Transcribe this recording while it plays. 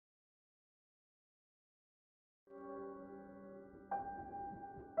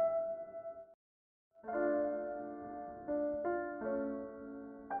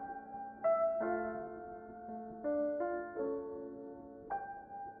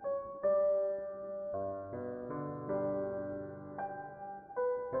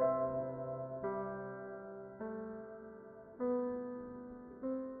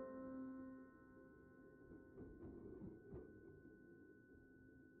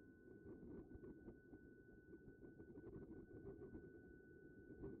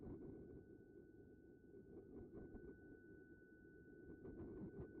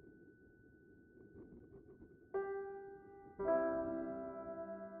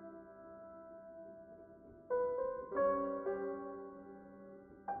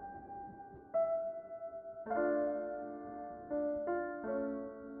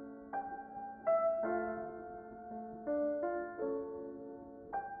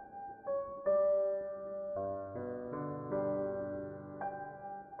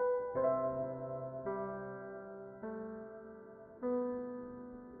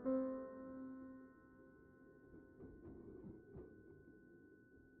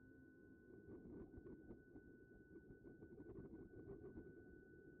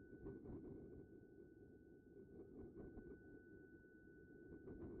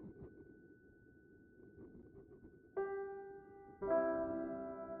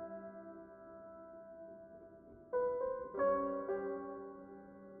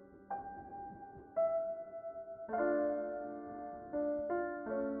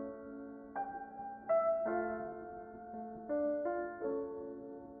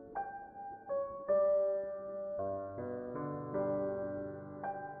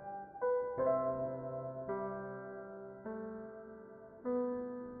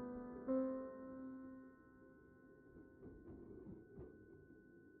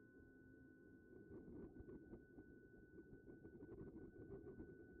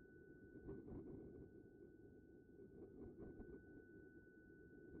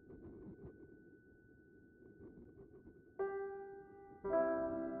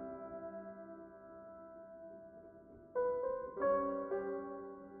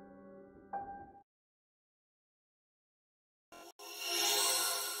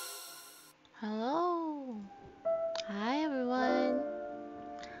Hello. Hi everyone.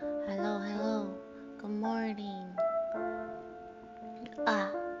 Hello, hello. Good morning.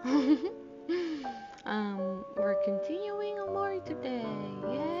 Ah. We're continuing OMORI today.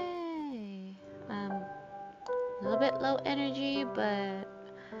 Yay. A little bit low energy, but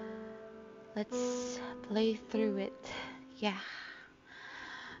let's play through it. Yeah.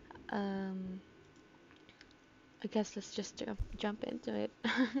 I guess let's just jump into it.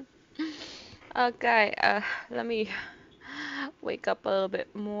 Okay, let me wake up a little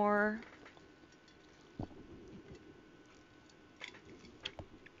bit more.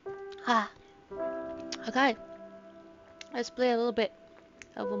 Ah, okay. Let's play a little bit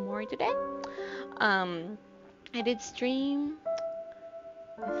of OMORI today. I did stream.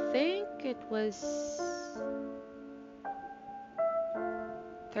 I think it was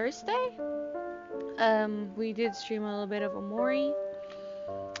Thursday. We did stream a little bit of OMORI.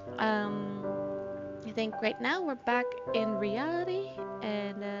 I think right now we're back in reality,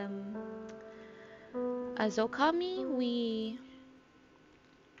 and as Okami,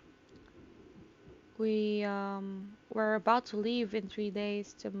 we're about to leave in 3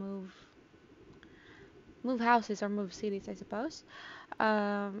 days to move houses or move cities, I suppose.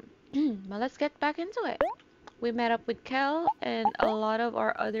 But let's get back into it. We met up with Kel and a lot of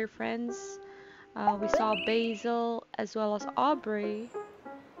our other friends. We saw Basil as well as Aubrey.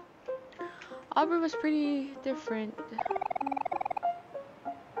 Aubrey was pretty different.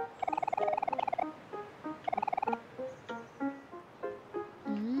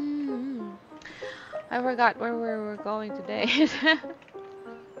 I forgot where we were going today.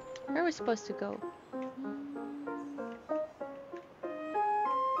 Where are we supposed to go?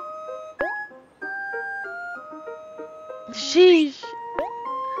 Sheesh!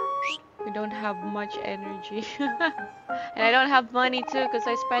 We don't have much energy. And I don't have money too, because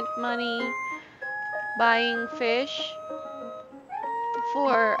I spent money buying fish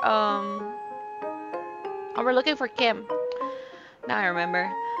for, oh, we're looking for Kim. Now I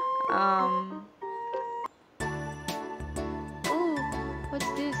remember. Ooh, what's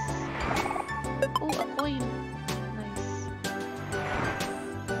this? Ooh, a coin. Nice.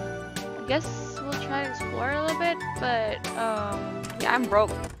 I guess we'll try to explore a little bit, but, yeah, I'm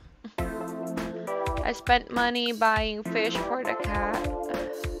broke. I spent money buying fish for the cat.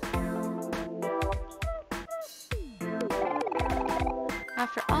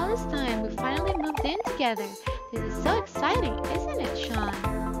 After all this time, we finally moved in together. This is so exciting, isn't it, Sean?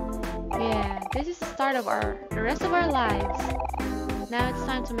 Yeah, this is the start of the rest of our lives. Now it's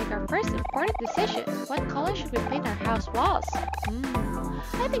time to make our first important decision. What color should we paint our house walls?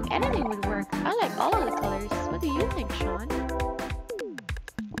 I think anything would work. I like all of the colors. What do you think, Sean?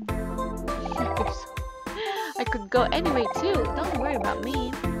 I could go anyway too. Don't worry about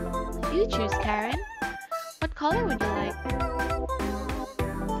me. You choose, Karen. What color would you like?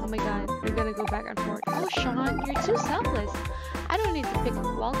 Oh my god, we're gonna go back and forth. Oh, Sean, you're too selfless. I don't need to pick a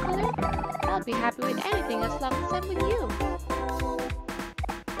wall color. I'll be happy with anything as long as I'm with you.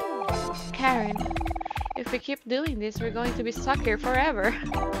 Karen, if we keep doing this, we're going to be stuck here forever.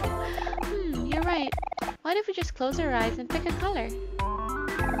 You're right. What if we just close our eyes and pick a color?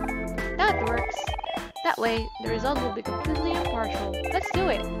 That works. That way, the result will be completely impartial. Let's do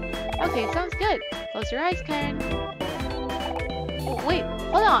it. Okay, sounds good. Close your eyes, Karen. Oh, wait,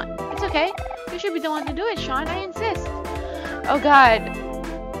 hold on. It's okay. You should be the one to do it, Sean. I insist. Oh god.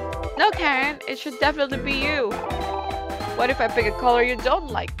 No, Karen. It should definitely be you. What if I pick a color you don't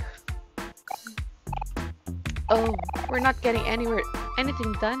like? Oh, we're not getting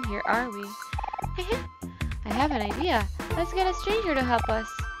anything done here, are we? I have an idea. Let's get a stranger to help us.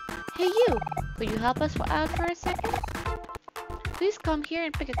 Hey you, could you help us out for a second? Please come here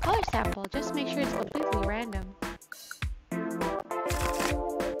and pick a color sample. Just make sure it's completely random.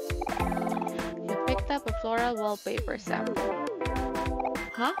 You picked up a floral wallpaper sample.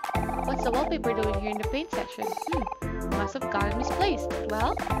 Huh? What's the wallpaper doing here in the paint section? Must have gotten misplaced.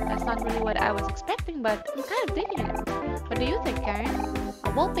 Well, that's not really what I was expecting, but I'm kind of digging it. What do you think, Karen?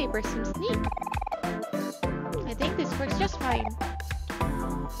 A wallpaper seems neat. I think this works just fine.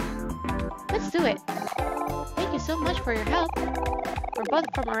 Let's do it. Thank you so much for your help. We're both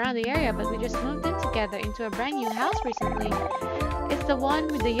from around the area, but we just moved in together into a brand new house recently. It's the one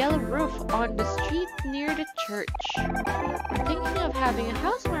with the yellow roof on the street near the church. We're thinking of having a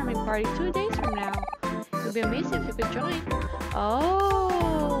housewarming party 2 days from now. It would be amazing if you could join.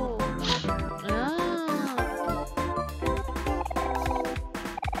 Oh.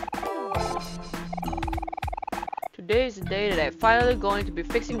 Today is the day that I'm finally going to be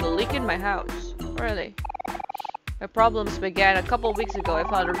fixing the leak in my house. Really? My problems began a couple weeks ago. I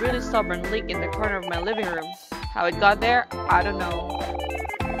found a really stubborn leak in the corner of my living room. How it got there, I don't know.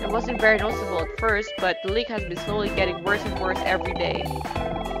 It wasn't very noticeable at first, but the leak has been slowly getting worse and worse every day.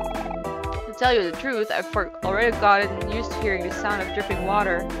 To tell you the truth, I've already gotten used to hearing the sound of dripping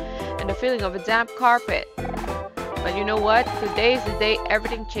water and the feeling of a damp carpet. But you know what? Today is the day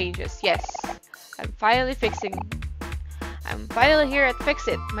everything changes. Yes, I'm finally here at Fix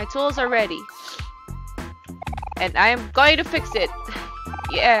It. My tools are ready. And I am going to fix it.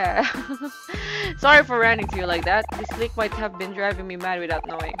 Yeah. Sorry for ranting to you like that. This leak might have been driving me mad without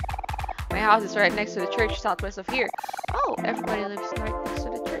knowing. My house is right next to the church southwest of here. Oh, everybody lives right next to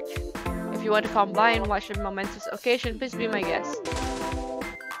the church. If you want to come by and watch a momentous occasion, please be my guest.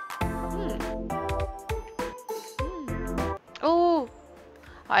 Oh,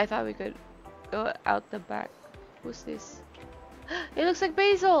 I thought we could go out the back. Who's this? It looks like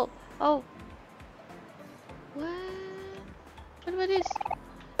Basil. Oh. What? What about this?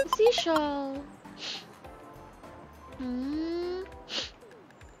 A seashell.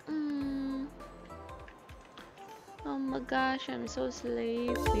 Oh my gosh, I'm so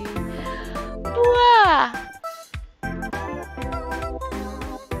sleepy. Wah!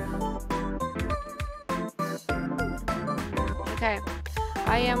 Okay,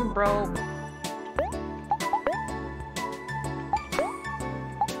 I am broke.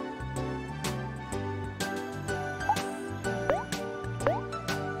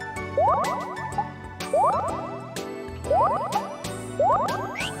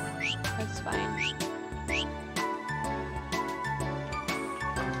 That's fine.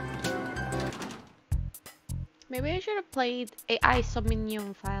 Maybe I should have played AI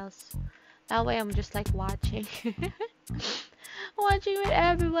Somnium Files. That way I'm just like watching. Watching with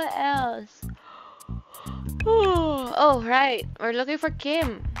everyone else. Oh, right. We're looking for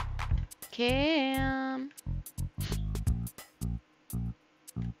Kim. Kim.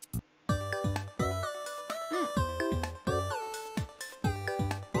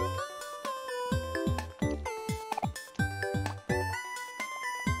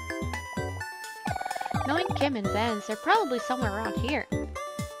 Knowing Kim and Vance, they're probably somewhere around here.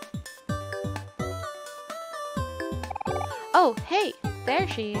 Oh, hey, there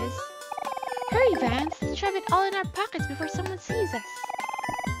she is. Hurry, Vance, let's shove it all in our pockets before someone sees us.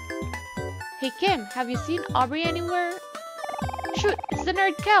 Hey, Kim, have you seen Aubrey anywhere? Shoot, it's the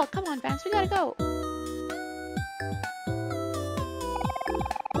nerd Kel. Come on, Vance, we gotta go.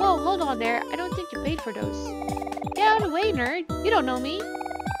 Whoa, hold on there. I don't think you paid for those. Get out of the way, nerd. You don't know me.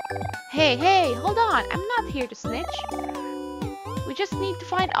 Hey, hold on. I'm not here to snitch. We just need to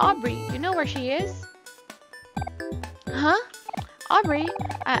find Aubrey. You know where she is? Huh? Aubrey?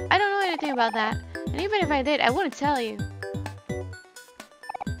 I don't know anything about that. And even if I did, I wouldn't tell you.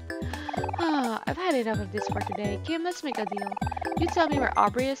 I've had enough of this for today. Kim, let's make a deal. You tell me where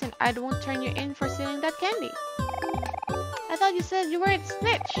Aubrey is and I won't turn you in for stealing that candy. I thought you said you weren't a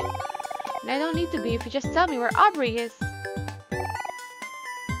snitch. And I don't need to be if you just tell me where Aubrey is.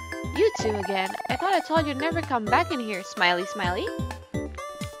 You two again. I thought I told you never come back in here, smiley smiley.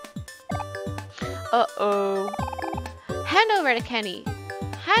 Uh-oh. Hand over the candy.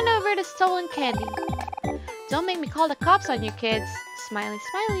 Hand over the stolen candy. Don't make me call the cops on you kids. Smiley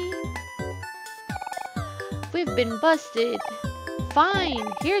smiley. We've been busted. Fine,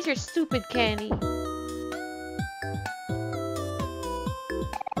 here's your stupid candy.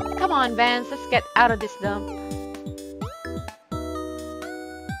 Come on, Vance, let's get out of this dump.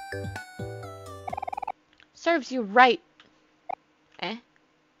 Serves you right. Eh?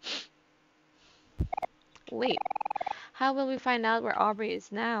 Wait, how will we find out where Aubrey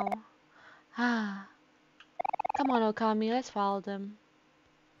is now? Ah. Come on, Okami, let's follow them.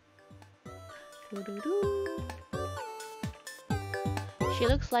 Doo-doo-doo. She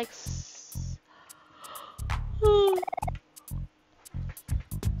looks like...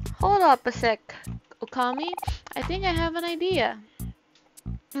 Hold up a sec, Okami. I think I have an idea.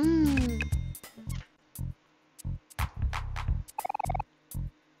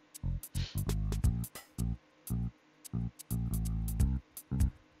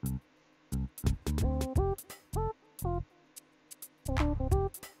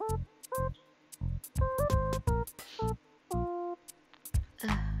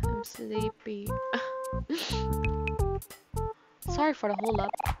 I'm sleepy. Sorry for the hold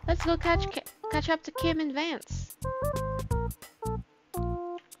up. Let's go catch up to Kim and Vance.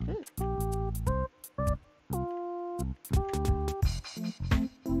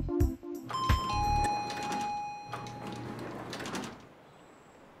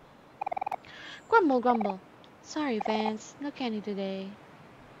 Grumble, grumble. Sorry, Vance. No candy today.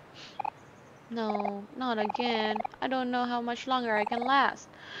 No, not again. I don't know how much longer I can last.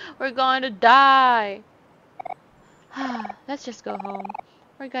 We're going to die. Let's just go home.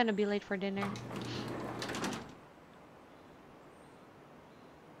 We're gonna be late for dinner.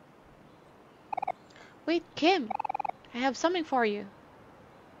 Wait, Kim. I have something for you.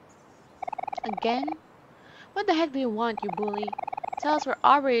 Again? What the heck do you want, you bully? Tell us where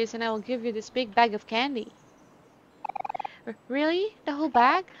Aubrey is and I will give you this big bag of candy. Really? The whole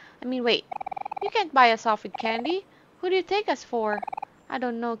bag? I mean, wait. You can't buy us off with candy. Who do you take us for? I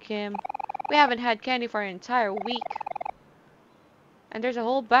don't know, Kim. We haven't had candy for an entire week. And there's a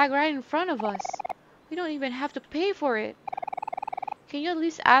whole bag right in front of us. We don't even have to pay for it. Can you at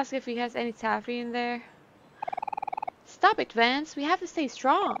least ask if he has any taffy in there? Stop it, Vance. We have to stay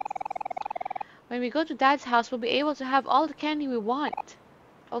strong. When we go to Dad's house, we'll be able to have all the candy we want.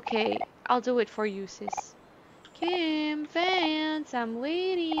 Okay, I'll do it for you, sis. Kim, Vance, I'm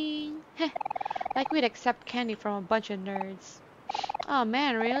waiting. Heh, like we'd accept candy from a bunch of nerds. Oh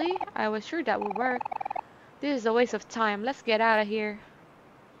man, really? I was sure that would work. This is a waste of time. Let's get out of here.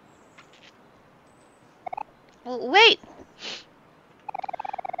 Oh, wait!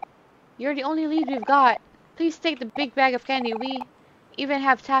 You're the only lead we've got. Please take the big bag of candy. We even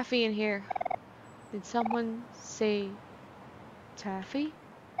have taffy in here. Did someone say taffy?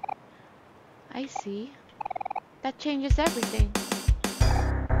 I see. That changes everything.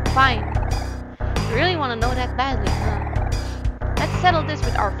 Fine. You really want to know that badly, huh? Let's settle this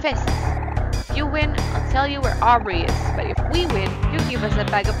with our fists. If you win, I'll tell you where Aubrey is. But if we win, you give us a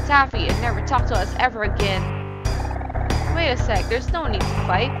bag of taffy and never talk to us ever again. Wait a sec, there's no need to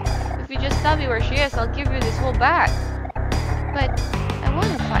fight. If you just tell me where she is, I'll give you this whole bag. But I want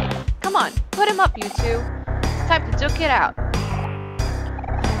to fight. Come on, put him up, you two. It's time to duke it out.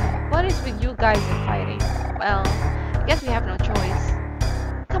 What is with you guys and fighting? Well, I guess we have no choice.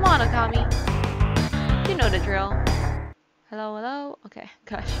 Come on, Okami. You know the drill. Hello, hello? Okay,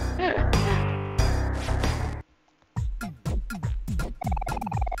 gosh.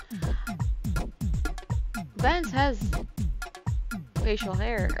 Vance has facial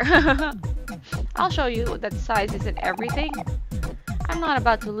hair. I'll show you that size isn't everything. I'm not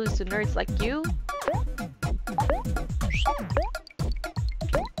about to lose to nerds like you.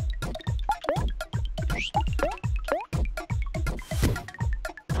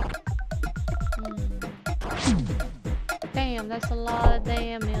 Damn, that's a lot of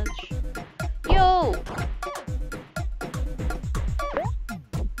damage. Yo!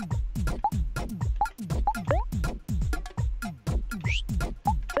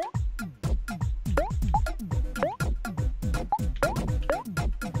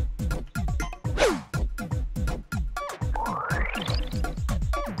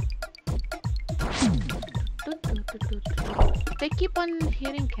 They keep on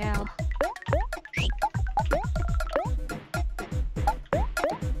hitting Cal.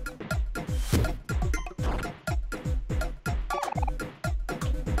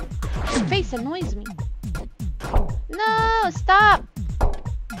 Your face annoys me. No, stop!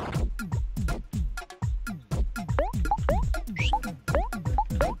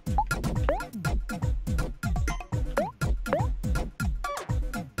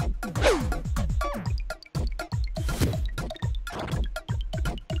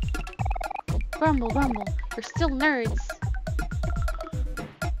 Grumble, grumble. You're still nerds.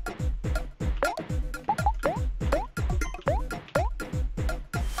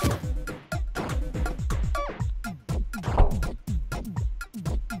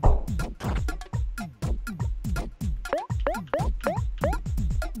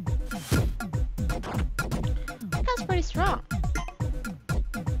 That's pretty strong.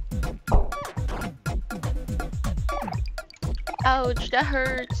 Ouch, that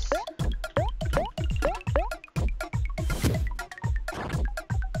hurts.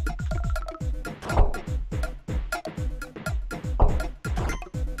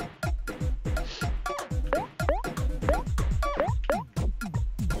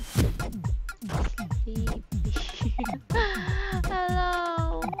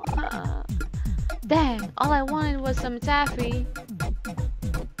 Hello. Dang, all I wanted was some taffy.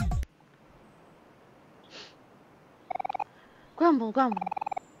 Grumble, grumble.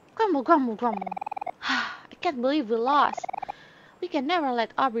 Grumble, grumble, grumble. I can't believe we lost. We can never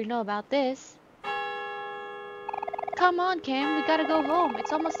let Aubrey know about this. Come on, Kim. We gotta go home.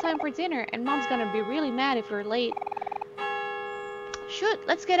 It's almost time for dinner, and Mom's gonna be really mad if we're late. Shoot,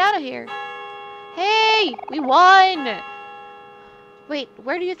 let's get out of here. Hey, we won! Wait,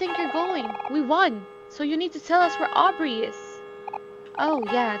 where do you think you're going? We won, so you need to tell us where Aubrey is. Oh,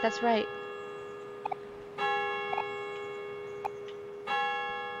 yeah, that's right.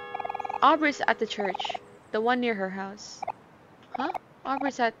 Aubrey's at the church, the one near her house. Huh?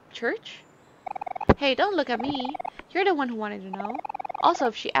 Aubrey's at church? Hey, don't look at me. You're the one who wanted to know. Also,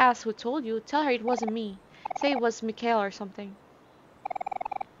 if she asks who told you, tell her it wasn't me. Say it was Mikhail or something.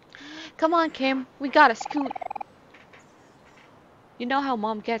 Come on, Kim. We gotta scoot. You know how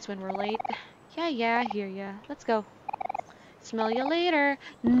Mom gets when we're late. Yeah, I hear ya. Let's go. Smell you later,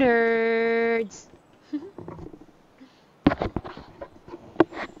 nerds.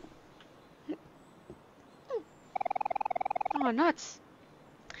 Oh, nuts.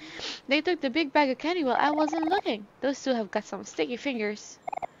 They took the big bag of candy while I wasn't looking. Those two have got some sticky fingers.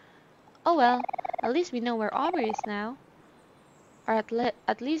 Oh well, at least we know where Aubrey is now. Or at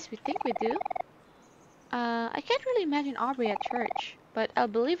least we think we do. I can't really imagine Aubrey at church, but I'll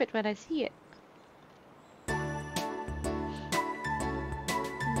believe it when I see it.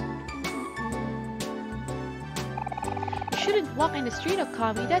 You shouldn't walk in the street,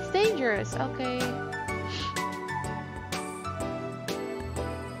 Okami. That's dangerous. Okay.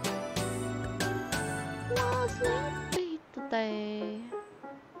 Was late today.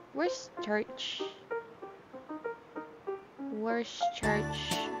 Where's church? Where's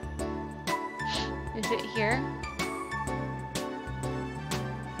church? Is it here?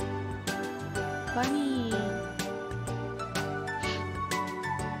 Bunny.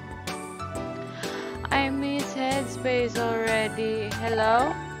 I miss Headspace already.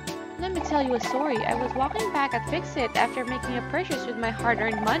 Hello? Let me tell you a story. I was walking back at Fix-It after making a purchase with my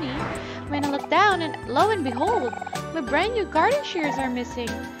hard-earned money when I looked down and lo and behold, my brand new garden shears are missing.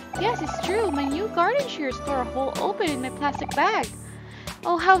 Yes, it's true. My new garden shears tore a hole open in my plastic bag.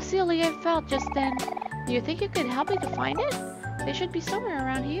 Oh, how silly I felt just then. Do you think you could help me to find it? They should be somewhere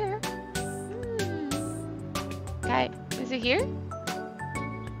around here. Okay, is it here?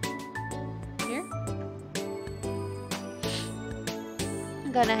 Here?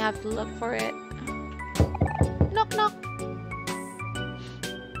 I'm gonna have to look for it. Knock, knock.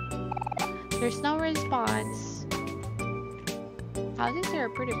 There's no response. Houses here are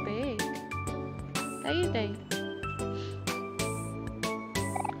pretty big. Day.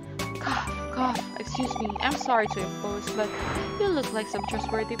 Cough. Excuse me. I'm sorry to impose, but you look like some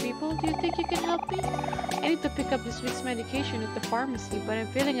trustworthy people. Do you think you can help me? I need to pick up this week's medication at the pharmacy, but I'm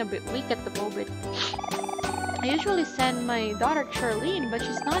feeling a bit weak at the moment. I usually send my daughter Charlene, but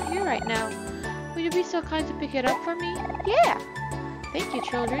she's not here right now. Would you be so kind to pick it up for me? Yeah! Thank you,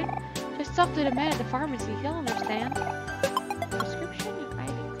 children. Just talk to the man at the pharmacy. He'll understand. Prescription and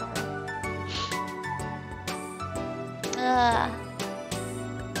ID card.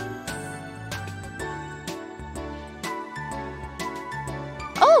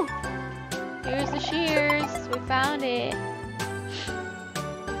 Oh! Here's the shears. We found it.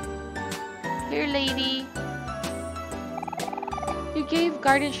 Here, lady. You gave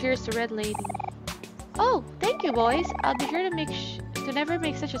garden shears to Red Lady. Oh, thank you, boys. I'll be sure to never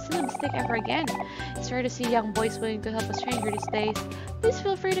make such a silly mistake ever again. It's rare to see young boys willing to help a stranger these days. Please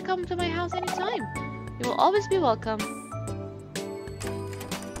feel free to come to my house anytime. You will always be welcome.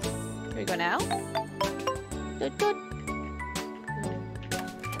 Here we go now. Doot, doot.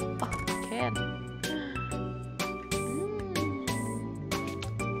 Oh, can.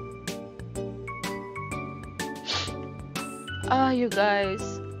 Ah, you guys.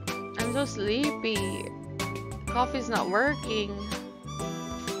 I'm so sleepy. Coffee's not working.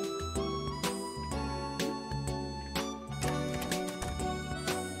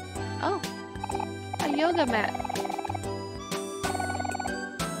 Oh, a yoga mat.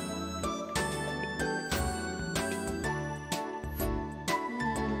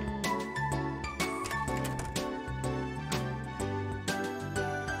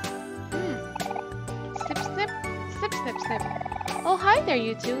 Snip, snip, snip, snip, snip. Oh, hi there,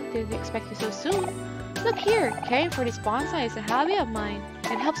 you two. Didn't expect you so soon. Look here, caring for this bonsai is a hobby of mine.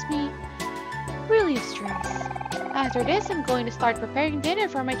 It helps me relieve stress. After this, I'm going to start preparing dinner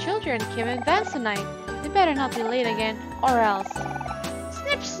for my children, Kim and Vance tonight. They better not be late again, or else.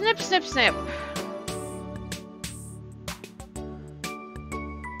 Snip, snip, snip, snip.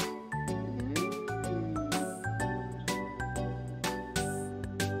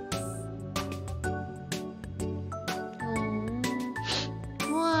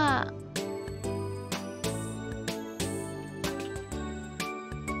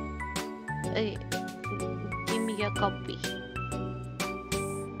 Give me a copy.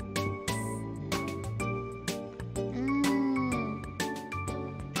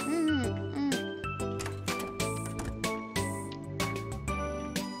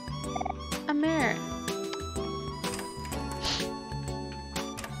 Amir.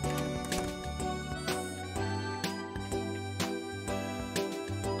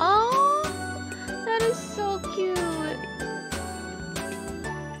 Oh, that is so cute.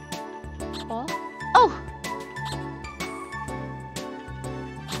 Oh. Oh!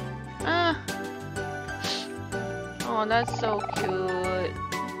 Oh, that's so cute.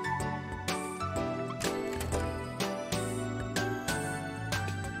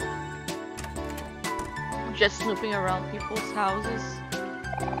 Just snooping around people's houses.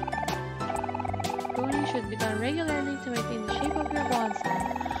 Pruning should be done regularly to maintain the shape of your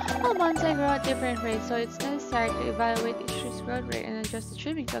bonsai. All bonsai grow at different rates, so it's necessary to evaluate each tree's growth rate and adjust the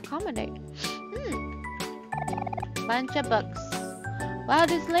trimming to accommodate. Bunch of books. Wow,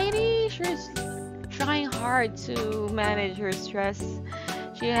 this lady sure is trying hard to manage her stress.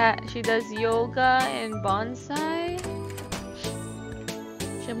 She does yoga and bonsai.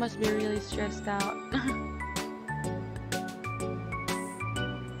 She must be really stressed out.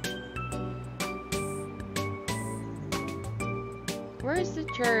 Where is the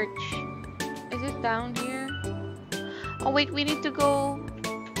church? Is it down here? Oh wait, we need to go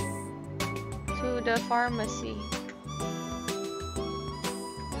to the pharmacy.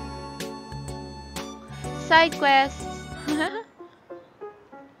 Side quests.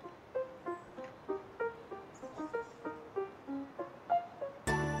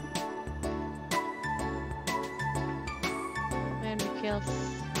 Man, we kills.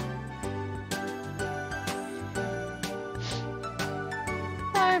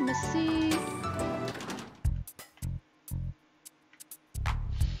 Pharmacy.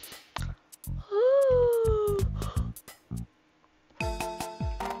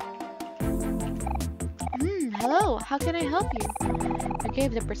 Hello, how can I help you? You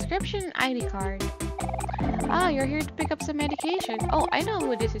gave the prescription ID card. Ah, you're here to pick up some medication. Oh, I know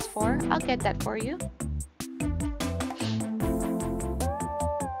who this is for. I'll get that for you.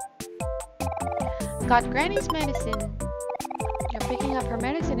 Got Granny's medicine. You're picking up her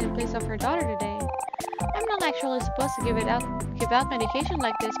medicine in place of her daughter today. I'm not actually supposed to give out medication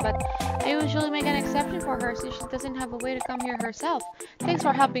like this, but I usually make an exception for her since she doesn't have a way to come here herself. Thanks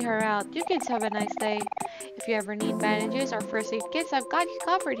for helping her out. You kids have a nice day. If you ever need bandages or first aid kits, I've got you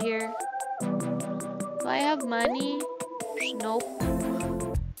covered here. Do I have money? Nope.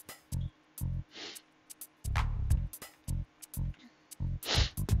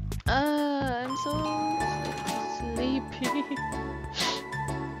 I'm so sleepy.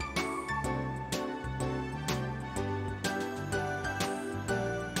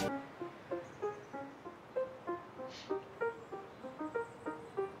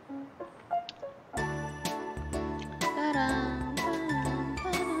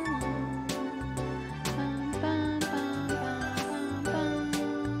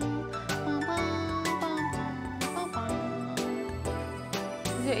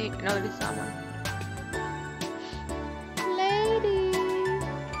 No, this is someone. Lady,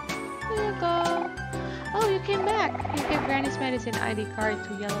 here you go. Oh, you came back. You gave Granny's medicine ID card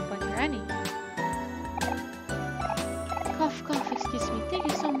to Yellow Bunny Granny. Cough, cough, excuse me.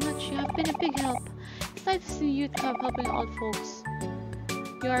 big help. It's nice to see youth club helping old folks.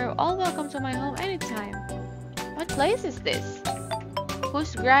 You are all welcome to my home anytime. What place is this?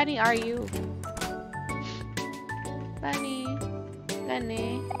 Whose granny are you?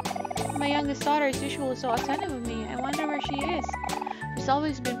 Lenny. My youngest daughter is usually so attentive with me. I wonder where she is. She's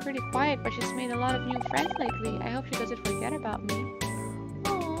always been pretty quiet, but she's made a lot of new friends lately. I hope she doesn't forget about me.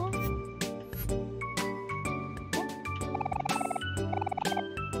 Aww.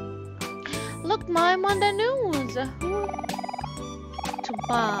 Look, Ma, I'm on the news.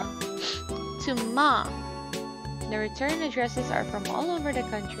 To Ma. The return addresses are from all over the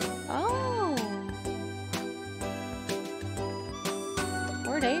country. Oh.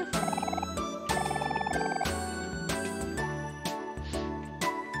 Where are they from?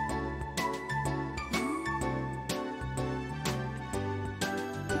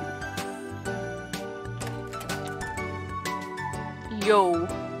 Yo.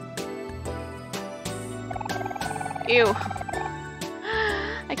 Ew.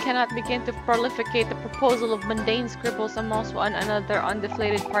 I cannot begin to prolificate the proposal of mundane scribbles amongst one another on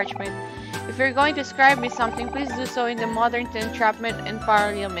deflated parchment. If you're going to scribe me something, please do so in the modern entrapment in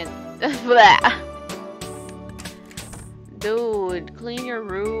Parliament. Blah. Dude, clean your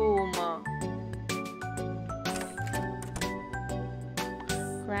room.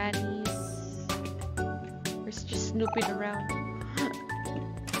 Grannies. We're just snooping around.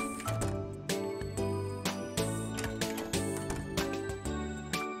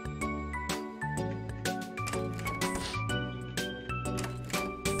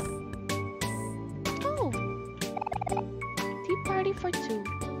 For two.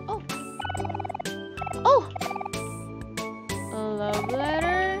 Oh! A love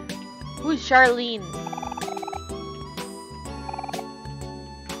letter? Who's Charlene?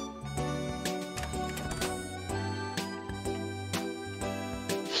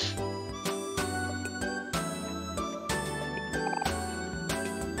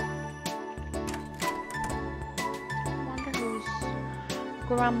 I wonder whose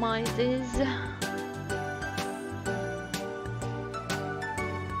grandma it is.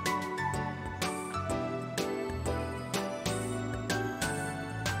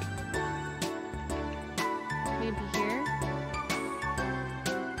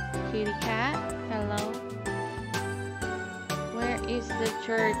 Kitty cat, hello. Where is the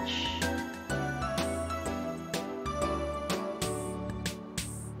church?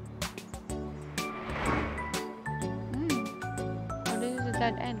 Oh, this is a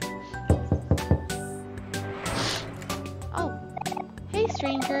dead end. Oh, hey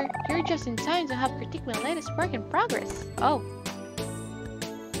stranger, you're just in time to help critique my latest work in progress. Oh.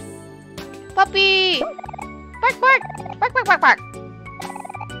 Puppy! Bark, bark! Bark, bark, bark, bark!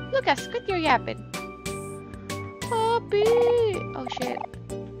 Lucas, quit your yapping. Puppy! Oh shit.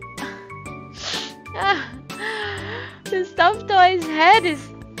 The stuffed toy's head is...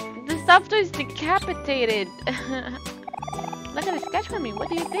 The stuffed toy is decapitated. Look at the sketch for me. What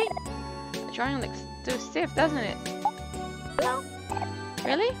do you think? The drawing looks too stiff, doesn't it? No.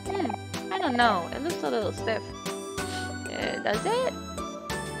 Really? I don't know. It looks a little stiff. Does it?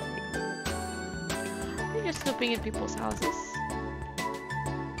 You're just snooping in people's houses.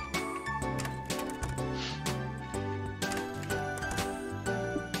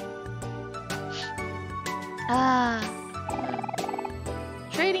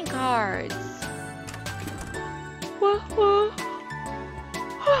 Trading cards. Ooh.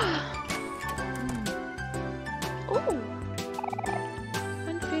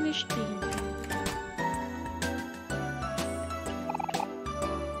 Unfinished bean.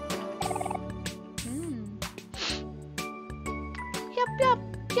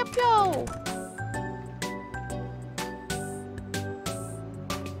 Yup, yo.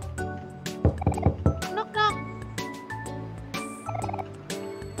 Knock, knock.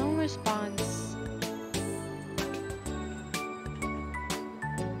 No response.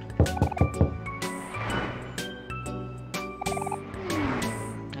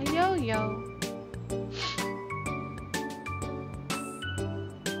 A yo-yo.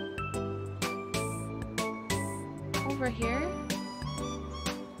 Over here.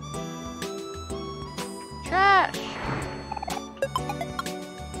 Trash!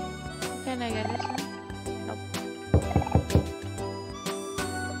 Can I get this one? Nope.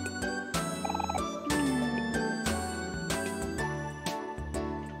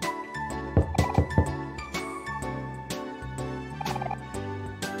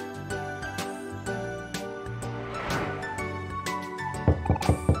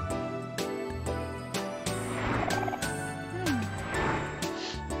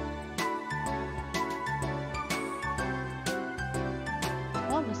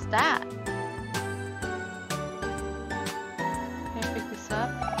 What was that?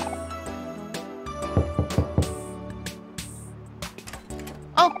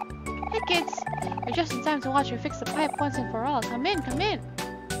 watch me fix the pipe once and for all. Come in, come in.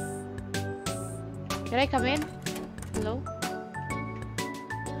 Can I come in? Hello?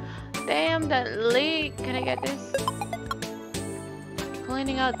 Damn, that leak. Can I get this?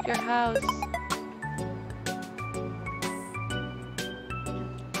 Cleaning out your house.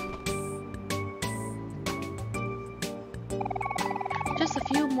 Just a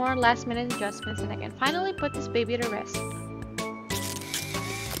few more last minute adjustments and I can finally put this baby to rest.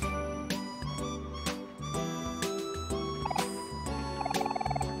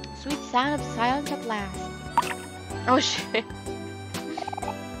 Sweet sound of silence at last. Oh shit.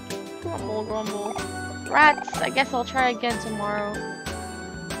 Grumble, grumble. Rats, I guess I'll try again tomorrow.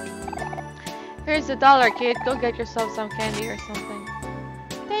 Here's $1, kid. Go get yourself some candy or something.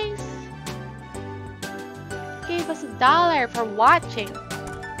 Thanks. Gave us $1 for watching.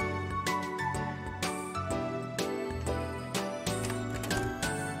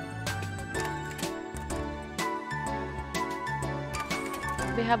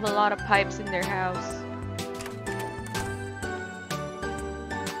 They have a lot of pipes in their house.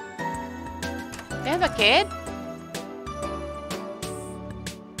 They have a kid?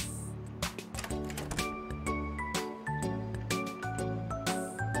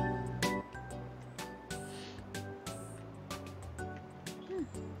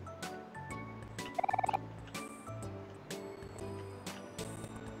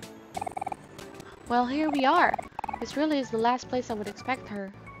 Well, here we are. This really is the last place I would expect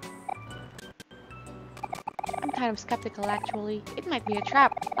her. I'm kind of skeptical actually. It might be a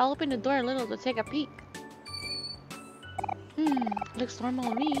trap. I'll open the door a little to take a peek. Looks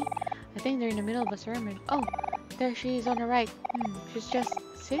normal to me. I think they're in the middle of a sermon. Oh, there she is on the right. She's just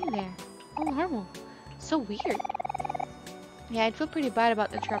sitting there. Oh, normal. So weird. Yeah, I'd feel pretty bad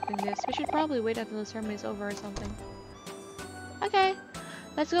about interrupting this. We should probably wait until the sermon is over or something. Okay.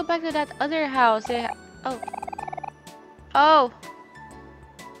 Let's go back to that other house. Oh. Oh.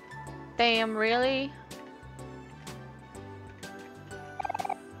 Damn, really?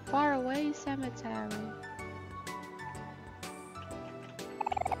 Far away cemetery.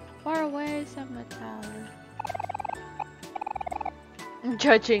 Far away cemetery. I'm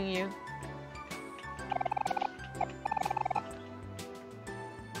judging you.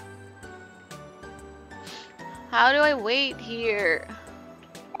 How do I wait here?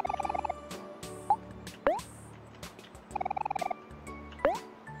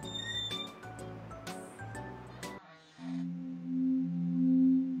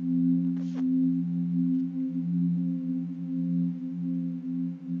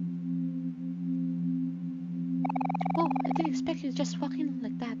 Just walking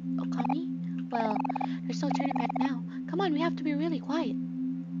like that, Okami? Well, there's no turning back now. Come on, we have to be really quiet.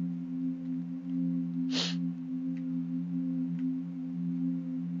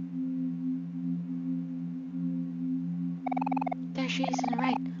 There she is on the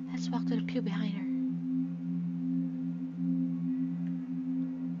right. Let's walk to the pew behind her.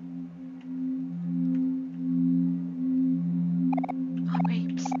 Aubrey,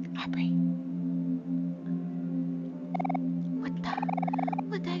 psst, Aubrey.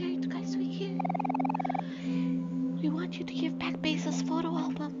 What the heck are you guys doing here? We want you to give back Basil's photo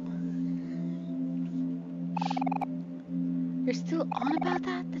album. You're still on about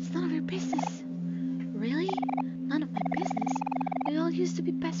that? That's none of your business. Really? None of my business? We all used to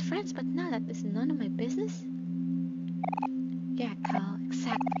be best friends, but now that is none of my business? Yeah, Kyle,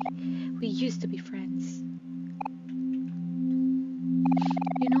 exactly. We used to be friends.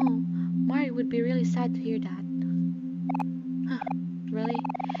 You know, Mari would be really sad to hear that. Really?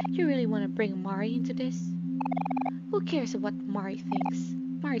 You really want to bring Mari into this? Who cares what Mari thinks?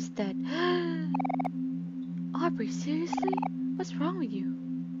 Mari's dead. Aubrey, seriously? What's wrong with you?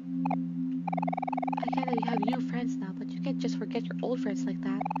 I get that you have new friends now, but you can't just forget your old friends like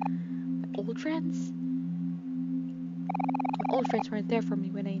that. My old friends? My old friends weren't there for me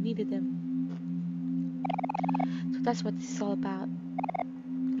when I needed them. So that's what this is all about.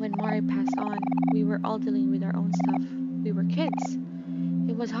 When Mari passed on, we were all dealing with our own stuff. We were kids.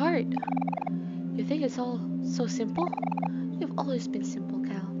 It was hard. You think it's all so simple? You've always been simple,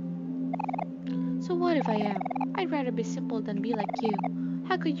 Cal. So what if I am? I'd rather be simple than be like you.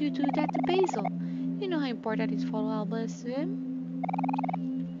 How could you do that to Basil? You know how important his photo album is to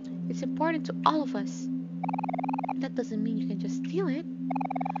him? It's important to all of us. That doesn't mean you can just steal it.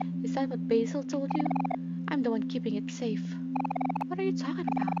 Is that what Basil told you? I'm the one keeping it safe. What are you talking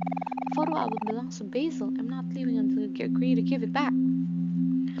about? The photo album belongs to Basil. I'm not leaving until you agree to give it back.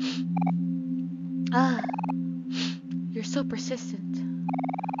 You're so persistent.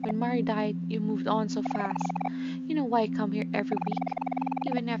 When Mari died, you moved on so fast. You know why I come here every week?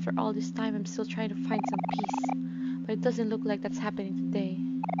 Even after all this time, I'm still trying to find some peace. But it doesn't look like that's happening today.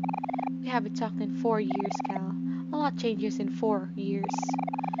 We haven't talked in 4 years, Cal. A lot changes in 4 years.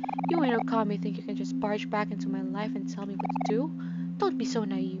 You and Okami think you can just barge back into my life and tell me what to do? Don't be so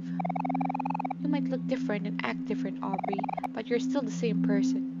naive. You might look different and act different, Aubrey, but you're still the same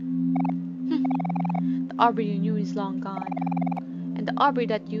person. The Aubrey you knew is long gone. And the Aubrey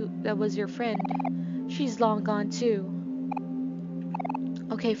that was your friend, she's long gone too.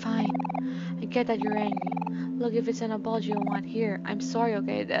 Okay, fine. I get that you're angry. Look, if it's an apology you want, here. I'm sorry,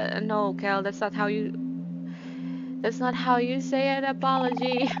 okay? No, Kel, that's not how you say an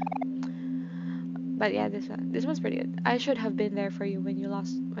apology. But yeah, this one's pretty good. I should have been there for you when we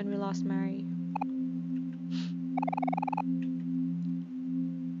lost Mary.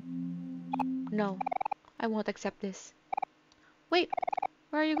 No, I won't accept this. Wait,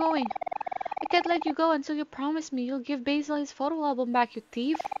 where are you going? I can't let you go until you promise me you'll give Basil his photo album back, you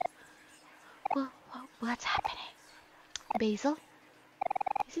thief. What's happening? Basil?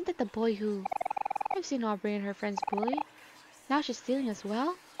 Isn't that the boy who... I've seen Aubrey and her friends bully. Now she's stealing as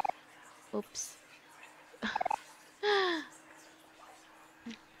well? Oops.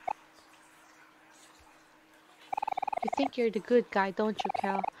 You think you're the good guy, don't you,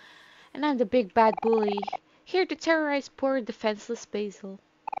 Cal? And I'm the big bad bully, here to terrorize poor defenseless Basil.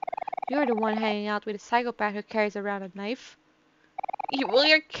 You're the one hanging out with a psychopath who carries around a knife.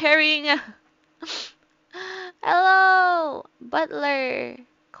 You're carrying a... Hello, Butler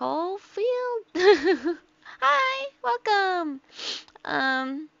Caulfield. Hi, welcome.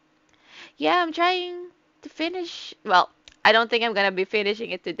 Yeah, I'm trying to finish. Well, I don't think I'm gonna be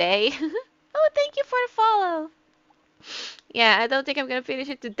finishing it today. Oh, thank you for the follow. Yeah, I don't think I'm gonna finish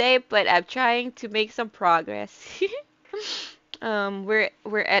it today, but I'm trying to make some progress. We're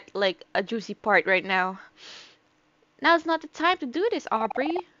at like a juicy part right now. Now's not the time to do this,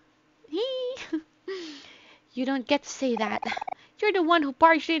 Aubrey. You don't get to say that. You're the one who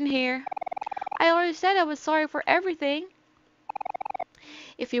barged in here. I already said I was sorry for everything.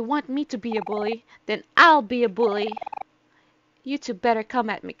 If you want me to be a bully, then I'll be a bully. You two better come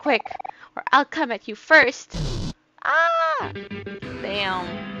at me quick, or I'll come at you first. Ah!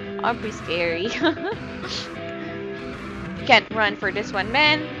 Damn. I'm pretty scary. Can't run for this one,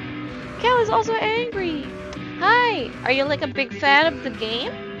 man. Kel is also angry. Hi, are you like a big fan of the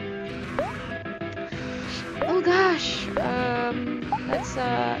game? Oh gosh. Let's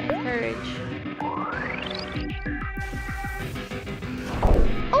encourage.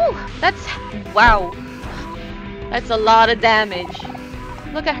 Oh, wow. That's a lot of damage.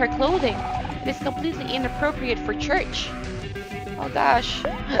 Look at her clothing. It is completely inappropriate for church. Oh gosh.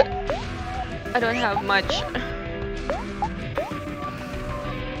 I don't have much.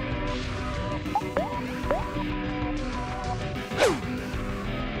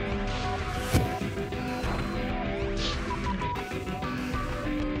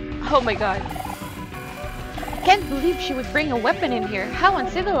 Oh my god. I can't believe she would bring a weapon in here. How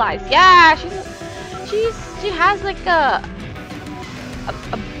uncivilized. Yeah, she has like a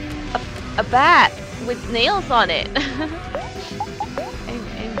bat with nails on it.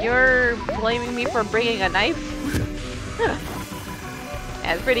 and you're blaming me for bringing a knife?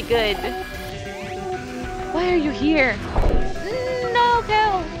 That's pretty good. Why are you here? No,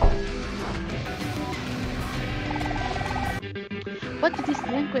 Kel! What do these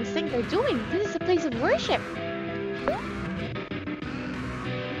delinquents think they're doing? This is a place of worship.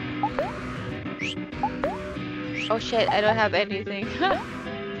 Oh shit, I don't have anything.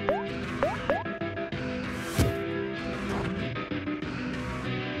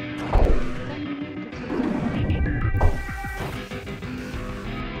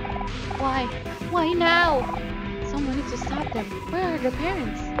 Why? Why now? Someone needs to stop them. Where are their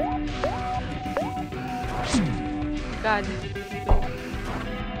parents? God.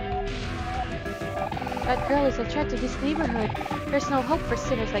 That girl is a threat to this neighborhood. There's no hope for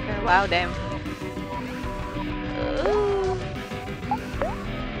sinners like her. Wow, damn.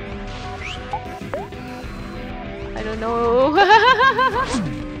 I don't know.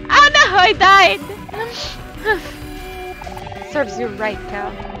 Oh no, I died! Serves you right,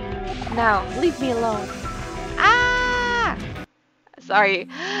 Cal. Now, leave me alone. Ah! Sorry.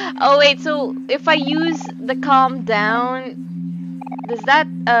 Oh wait, so if I use the calm down, does that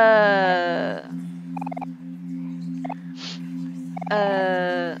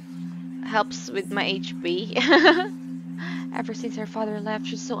helps with my HP? Ever since her father left,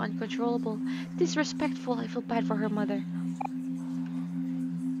 she's so uncontrollable, disrespectful. I feel bad for her mother.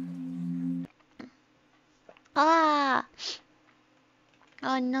 Ah!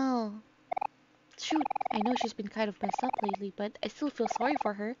 Oh no. Shoot. I know she's been kind of messed up lately, but I still feel sorry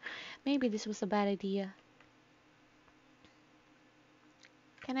for her. Maybe this was a bad idea.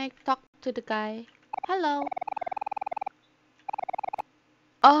 Can I talk to the guy? Hello.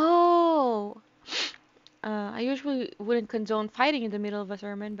 Oh! I usually wouldn't condone fighting in the middle of a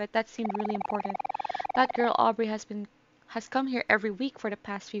sermon, but that seemed really important. That girl Aubrey has come here every week for the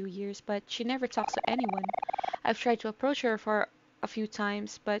past few years, but she never talks to anyone. I've tried to approach her for a few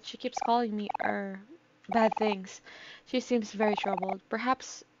times, but she keeps calling me bad things. She seems very troubled.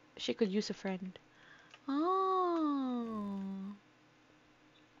 Perhaps she could use a friend. Oh,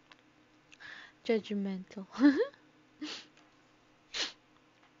 judgmental.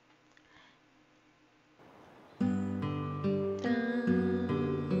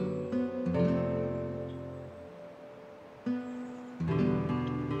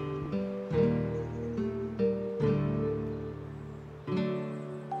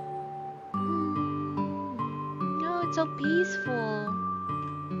 No, it's so peaceful.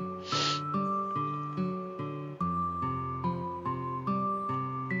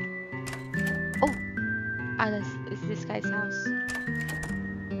 Oh, this is this guy's house.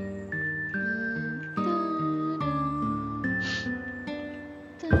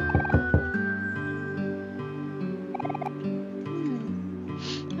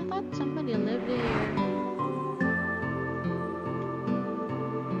 I thought somebody lived here.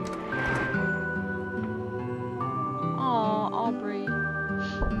 Oh, Aubrey.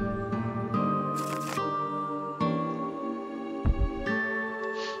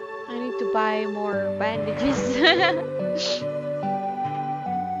 I need to buy more bandages. Did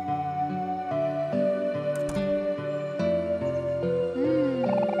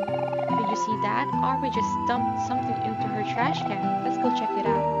you see that? Aubrey just dumped something into her trash can. Let's go check it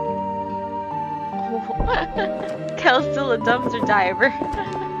out. Oh, Kel's still a dumpster diver.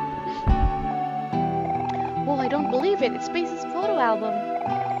 Whoa, I don't believe it. It's Space's photo album.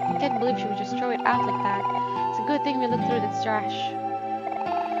 I can't believe she would just throw it out like that. It's a good thing we looked through this trash.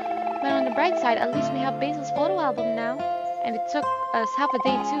 But on the bright side, at least we have Basil's photo album now. And it took us half a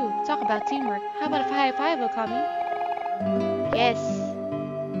day too. Talk about teamwork. How about a high five, Okami? Yes.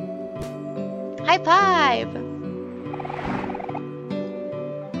 High five!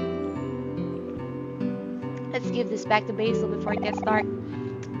 Let's give this back to Basil before it gets dark.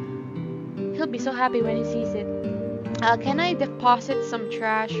 He'll be so happy when he sees it. Can I deposit some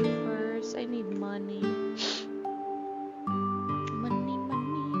trash first? I need money.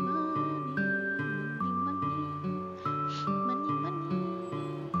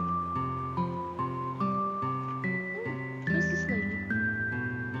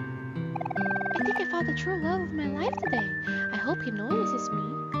 The true love of my life today. I hope he notices me.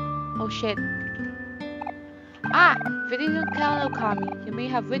 Oh shit. If it isn't Cal Okami, you may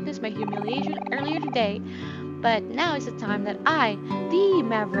have witnessed my humiliation earlier today, but now is the time that I, the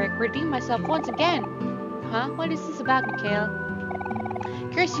Maverick, redeem myself once again. Huh? What is this about, Mikhail?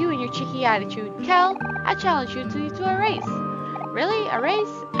 Curse you and your cheeky attitude. Cal, I challenge you to a race. Really? A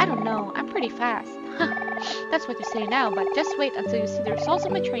race? I don't know. I'm pretty fast. That's what you say now, but just wait until you see the results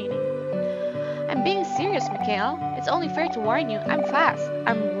of my training. I'm being serious, Mikhail. It's only fair to warn you, I'm fast.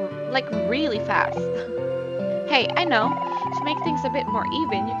 I'm like really fast. Hey, I know. To make things a bit more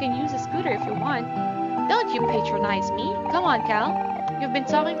even, you can use a scooter if you want. Don't you patronize me. Come on, Cal. You've been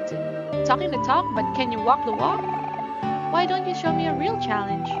talking the talk, but can you walk the walk? Why don't you show me a real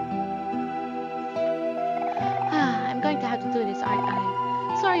challenge? I'm going to have to do this, aren't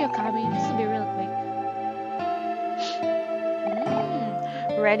I? Sorry, Okami. This will be real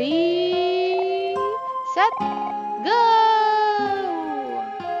quick. Ready? Set, go!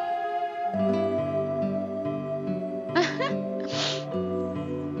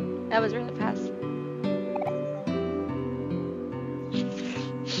 That was really fast.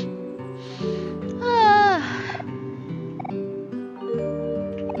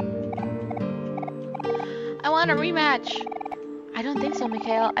 I want a rematch. I don't think so,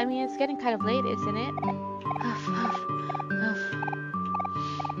 Mikhail. I mean, it's getting kind of late, isn't it? Huff, huff, huff.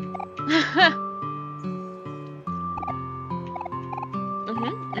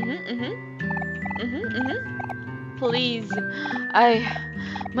 Please, I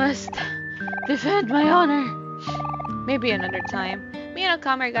must defend my honor. Maybe another time. Me and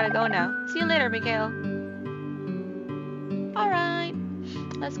Okami gotta go now. See you later, Mikhail. Alright.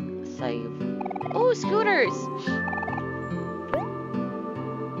 Let's save. Oh, scooters!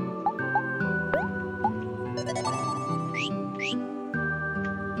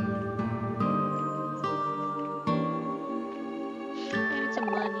 I need some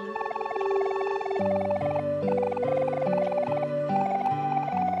money.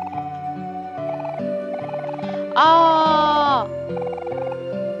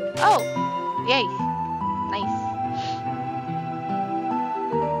 Yay! Nice.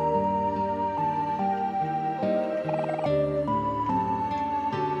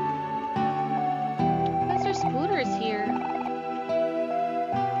 Why's there scooters here?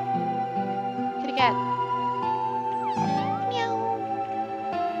 Kitty cat. Meow.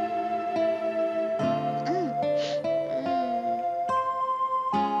 Mm.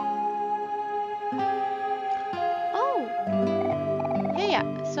 Oh. Yeah.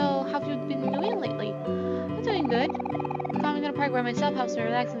 So, how have you been doing lately? I'm doing good. Coming to the park by myself helps me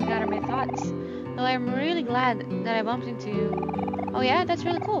relax and gather my thoughts. Though I'm really glad that I bumped into you. Oh yeah, that's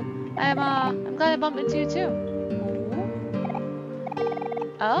really cool. I'm glad I bumped into you too.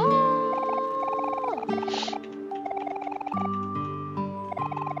 Oh.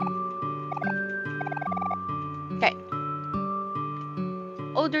 Okay.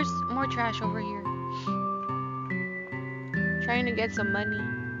 Oh, there's more trash over here. Trying to get some money.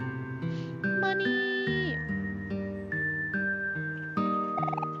 Money.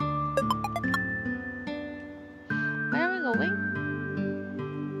 Where are we going?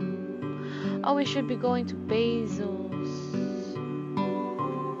 Oh, we should be going to Basil's.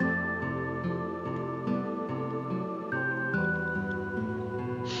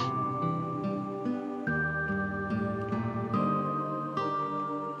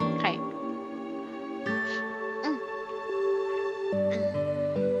 Okay.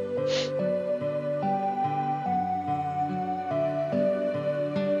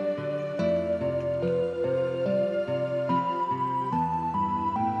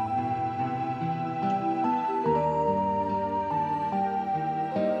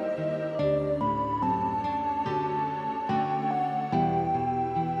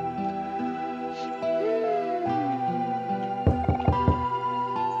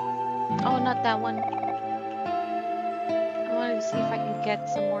 Oh, not that one. I wanted to see if I can get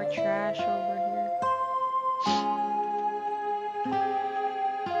some more trash over here.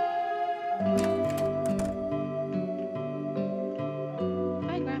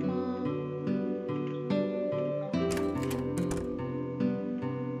 Hi, Grandma.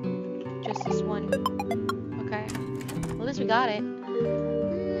 Just this one. Okay. Well, at least we got it.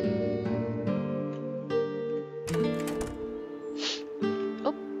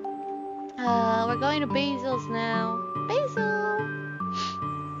 We're going to Basil's now. Basil!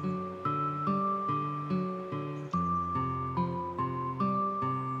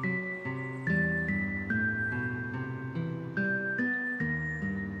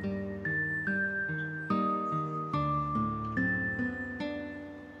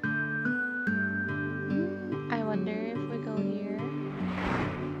 I wonder if we go here.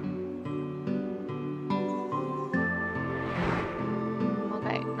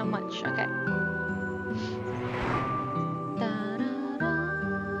 Okay, not much. Okay.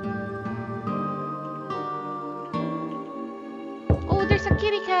 Oh, there's a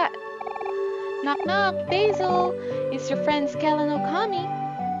kitty cat. Knock knock, Basil. It's your friend Skella no Kami.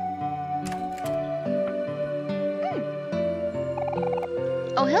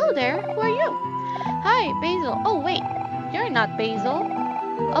 Oh, hello there. Who are you? Hi, Basil. Oh, wait. You're not Basil.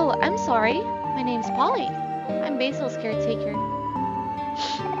 Oh, I'm sorry. My name's Polly. I'm Basil's caretaker.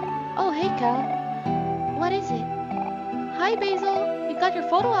 Oh, hey, Cal. What is it? Hi, Basil. You got your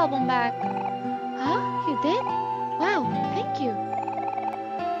photo album back. Huh? You did? Wow, thank you.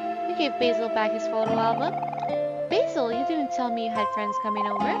 We gave Basil back his photo album. Basil, you didn't tell me you had friends coming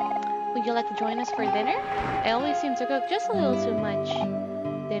over. Would you like to join us for dinner? I always seem to cook just a little too much.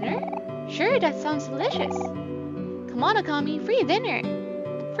 Dinner? Sure, that sounds delicious. Come on, Akami, free dinner.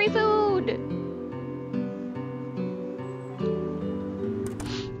 Free food.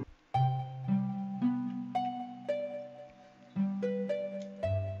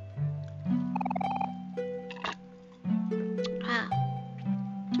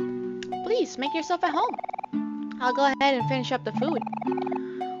 Please, make yourself at home. I'll go ahead and finish up the food.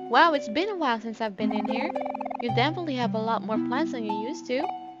 Wow, it's been a while since I've been in here. You definitely have a lot more plants than you used to.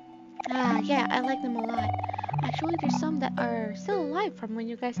 Yeah, I like them a lot. Actually, there's some that are still alive from when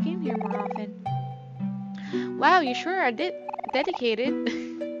you guys came here more often. Wow, you sure are dedicated.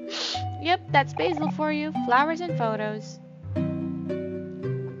 Yep, that's Basil for you. Flowers and photos.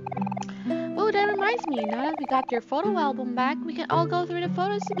 Oh, that reminds me. Now that we got your photo album back, we can all go through the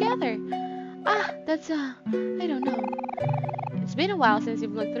photos together. That's, I don't know. It's been a while since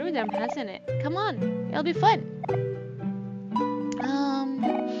you've looked through them, hasn't it? Come on, it'll be fun.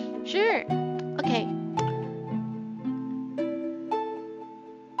 Sure. Okay.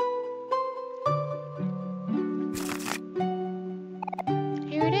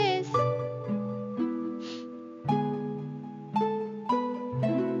 Here it is.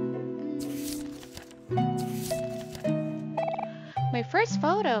 first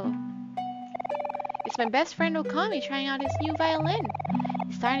photo. It's my best friend Okami trying out his new violin.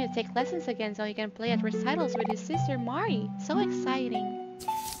 He's starting to take lessons again so he can play at recitals with his sister Mari. So exciting.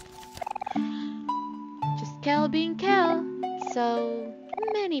 Just Kel being Kel. So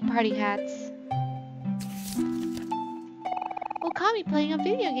many party hats. Okami playing a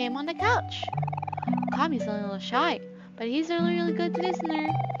video game on the couch. Okami's a little shy, but he's a really good listener.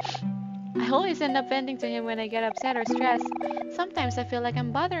 I always end up venting to him when I get upset or stressed. Sometimes I feel like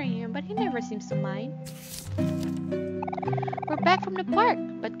I'm bothering him, but he never seems to mind. We're back from the park,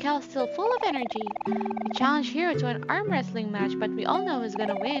 but Kel's still full of energy. He challenged Hiro to an arm wrestling match, but we all know who's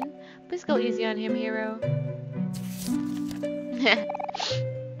gonna win. Please go easy on him, Hiro.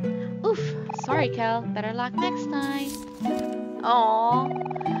 Oof, sorry Kel, better luck next time.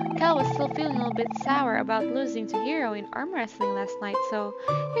 Aww. Kel was still feeling a little bit sour about losing to Hiro in arm wrestling last night, so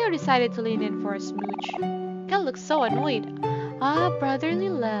Hiro decided to lean in for a smooch. Kel looked so annoyed. Ah, brotherly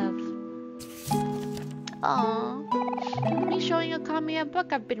love. Aww. Me showing Okami a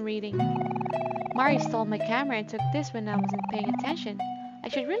book I've been reading. Mari stole my camera and took this when I wasn't paying attention. I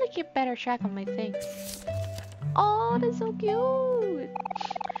should really keep better track of my things. Oh, that's so cute.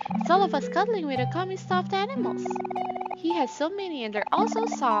 It's all of us cuddling with Okami's stuffed animals. He has so many and they're all so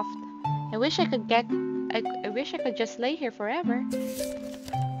soft. I wish I could just lay here forever.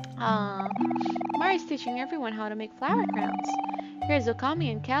 Mari's teaching everyone how to make flower crowns. Here's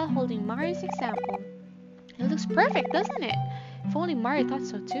Okami and Kel holding Mari's example. It looks perfect, doesn't it? If only Mari thought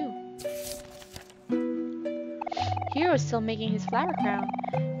so too. Hiro's still making his flower crown.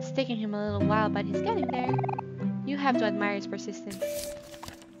 It's taking him a little while, but he's getting there. You have to admire his persistence.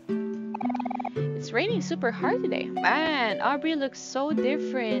 It's raining super hard today. Man, Aubrey looks so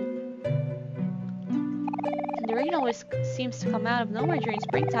different. The rain always seems to come out of nowhere during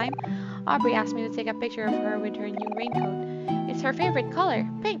springtime. Aubrey asked me to take a picture of her with her new raincoat. It's her favorite color,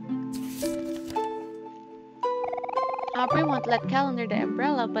 pink. Aubrey won't let Kel under the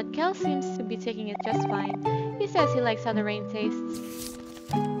umbrella, but Kel seems to be taking it just fine. He says he likes how the rain tastes.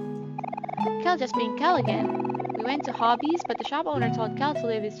 Kel just being Kel again. We went to Hobbies, but the shop owner told Kel to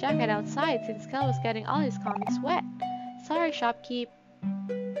leave his jacket outside since Kel was getting all his comics wet. Sorry, shopkeep.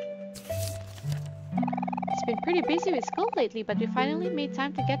 It's been pretty busy with school lately, but we finally made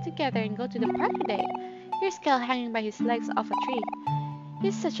time to get together and go to the park today. Here's Kel hanging by his legs off a tree.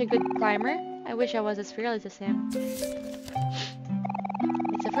 He's such a good climber. I wish I was as fearless as him.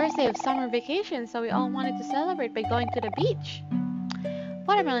 It's the first day of summer vacation, so we all wanted to celebrate by going to the beach.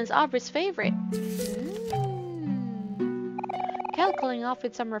 Watermelon's Aubrey's favorite. Kel cooling off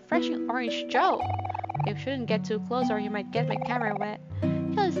with some refreshing orange joe. I shouldn't get too close or he might get my camera wet.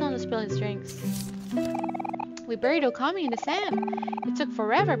 Kel is known to spill his drinks. We buried Okami in the sand. It took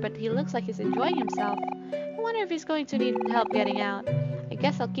forever, but he looks like he's enjoying himself. I wonder if he's going to need help getting out. I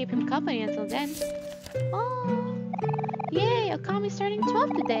guess I'll keep him company until then. Oh, yay! Okami's turning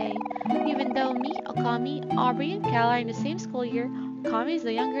 12 today. Even though me, Okami, Aubrey, and Kel are in the same school year, Okami is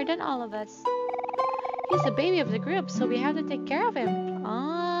the younger than all of us. He's the baby of the group, so we have to take care of him.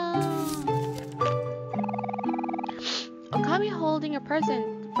 Oh. Okami holding a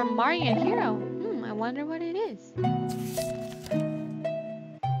present from Mari and Hiro. I wonder what it is.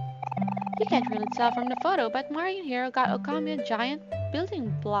 You can't really tell from the photo, but Mari and Hiro got Okami a giant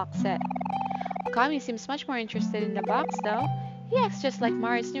building block set. Okami seems much more interested in the box though. He acts just like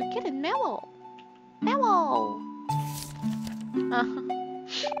Mari's new kitten, Melo. Melo!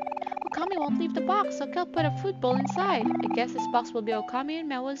 Okami won't leave the box, so Kel put a food bowl inside. I guess this box will be Okami and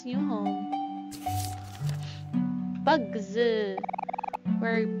Melo's new home. Bugs!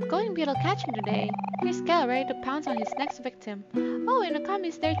 We're going beetle catching today. Here's Kel ready to pounce on his next victim. Oh, and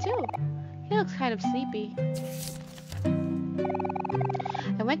Okami's there too. He looks kind of sleepy.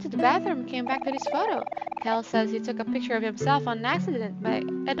 I went to the bathroom and came back to this photo. Kel says he took a picture of himself on accident, but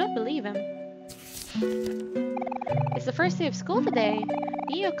I don't believe him. It's the first day of school today.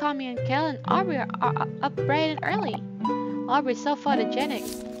 Me, Okami, and Kel and Aubrey are up bright and early. Aubrey's so photogenic.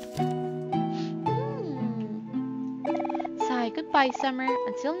 Sigh, goodbye summer.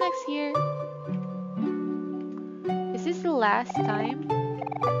 Until next year. Is this the last time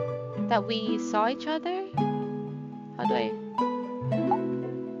that we saw each other? How do I...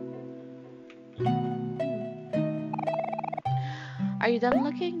 Are you done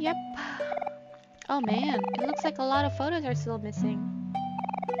looking? Yep. Oh man, it looks like a lot of photos are still missing.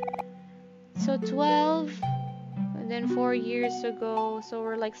 So 12, and then 4 years ago, so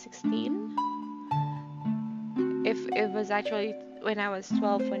we're like 16? If it was actually when I was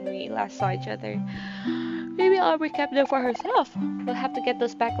 12 when we last saw each other. Maybe Aubrey kept them for herself. We'll have to get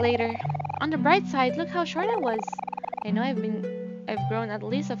those back later. On the bright side, look how short I was. I know I've I've grown at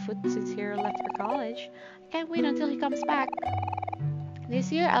least a foot since he left for college. I can't wait until he comes back.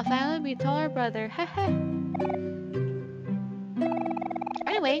 This year, I'll finally be taller brother. Heh.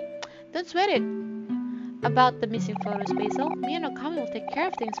 Anyway, don't sweat it. About the missing photos, Basil. Me and Okami will take care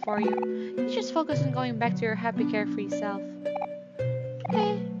of things for you. You just focus on going back to your happy, carefree self.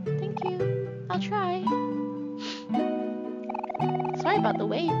 Okay, thank you. I'll try. Sorry about the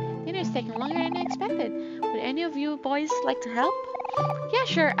wait. Dinner's taking longer than I expected. Would any of you boys like to help? Yeah,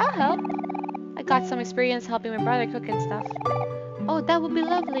 sure, I'll help. I got some experience helping my brother cook and stuff. Oh, that would be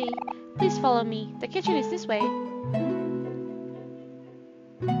lovely. Please follow me. The kitchen is this way.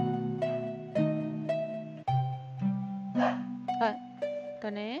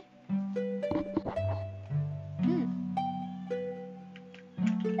 Tone?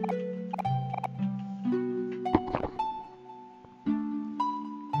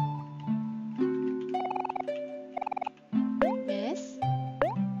 Yes?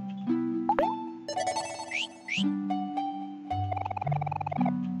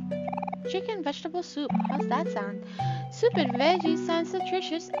 Chicken vegetable soup. How's that sound? Soup and veggies sounds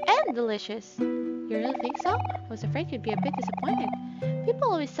nutritious and delicious. You really think so? I was afraid you'd be a bit disappointed.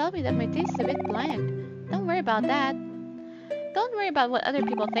 People always tell me that my taste is a bit bland. Don't worry about that. Don't worry about what other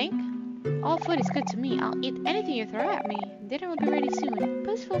people think. All food is good to me. I'll eat anything you throw at me. Dinner will be ready soon.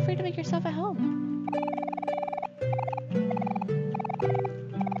 Please feel free to make yourself at home.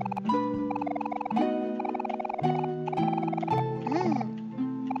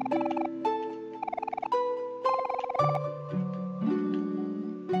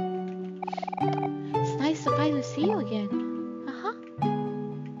 It's nice to finally see you again.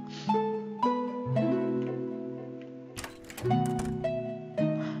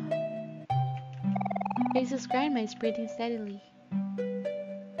 Basil's grandma is breathing steadily.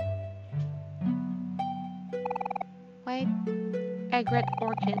 White egret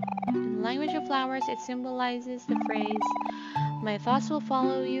orchid. In the language of flowers, it symbolizes the phrase, "My thoughts will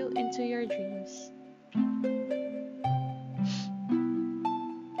follow you into your dreams."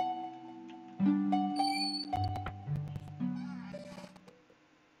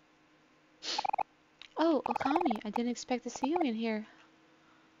 Oh, Okami, I didn't expect to see you in here.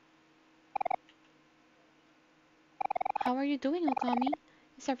 How are you doing, Okami?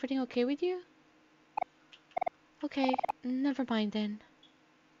 Is everything okay with you? Okay, never mind then.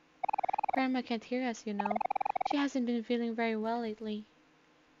 Grandma can't hear us, you know. She hasn't been feeling very well lately.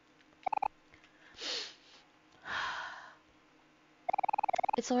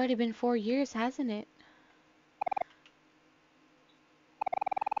 It's already been 4 years, hasn't it?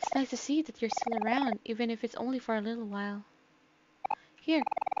 It's nice to see that you're still around, even if it's only for a little while. Here,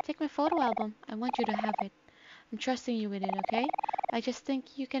 take my photo album. I want you to have it. I'm trusting you with it, okay? I just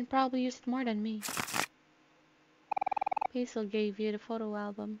think you can probably use it more than me. Basil gave you the photo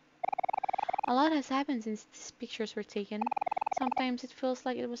album. A lot has happened since these pictures were taken. Sometimes it feels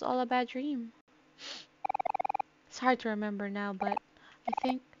like it was all a bad dream. It's hard to remember now, but I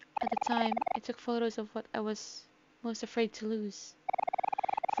think at the time I took photos of what I was most afraid to lose.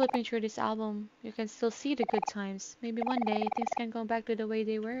 Flipping through this album, you can still see the good times. Maybe one day things can go back to the way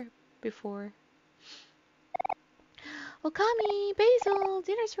they were before. Okami, Basil,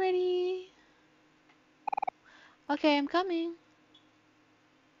 dinner's ready. Okay, I'm coming.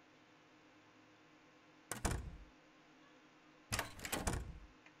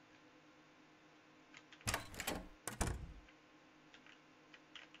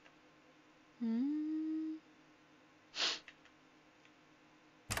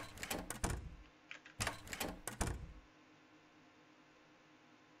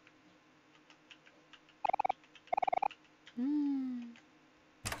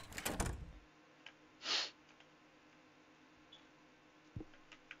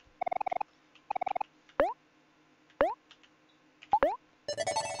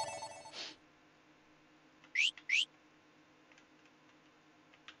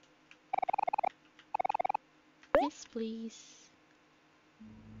 Yes, please.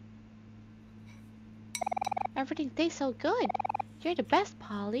 Everything tastes so good. You're the best,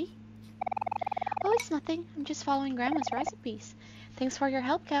 Polly. Oh, it's nothing. I'm just following Grandma's recipes. Thanks for your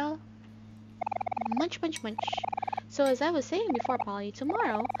help, Cal. Munch, munch, munch. So as I was saying before, Polly,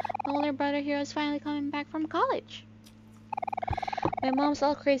 tomorrow, my older brother here is finally coming back from college. My mom's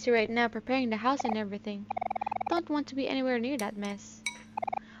all crazy right now, preparing the house and everything. Don't want to be anywhere near that mess.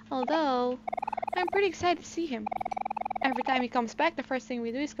 Although, I'm pretty excited to see him. Every time he comes back, the first thing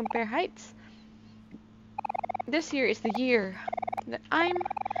we do is compare heights. This year is the year that I'm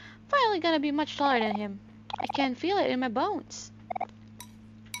finally gonna be much taller than him. I can feel it in my bones.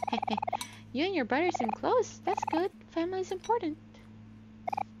 You and your brother seem close. That's good. Family is important.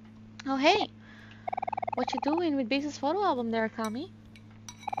 Oh, hey! What you doing with Basil's photo album there, Kami?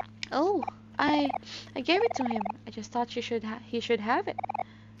 Oh, I gave it to him. I just thought he should have it.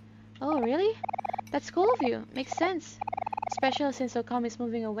 Oh, really? That's cool of you. Makes sense. Especially since Okami's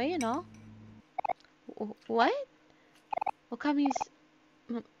moving away and all. What? Okami's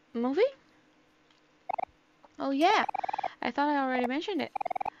m moving? Oh yeah, I thought I already mentioned it.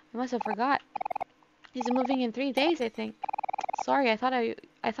 I must have forgot. He's moving in 3 days, I think. Sorry, I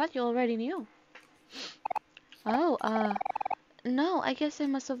thought you already knew. Oh, no, I guess I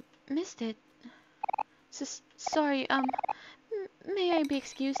must have missed it. Sorry, may I be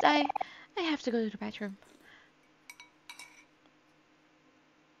excused? I have to go to the bathroom.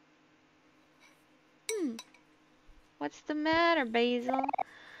 Hmm, what's the matter, Basil?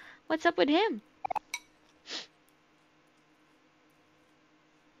 What's up with him?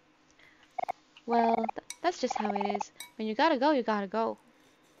 Well, that's just how it is. When you gotta go, you gotta go.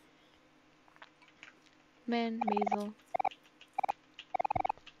 Man, Basil.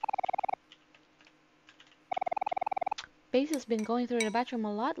 Basil's been going through the bathroom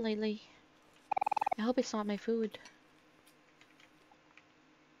a lot lately. I hope it's not my food.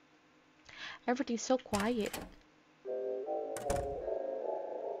 Everything's so quiet.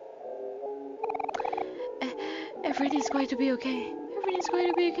 Everything's going to be okay. Everything's going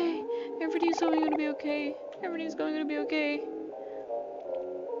to be okay. Everything's going to be okay. Everything's going to be okay.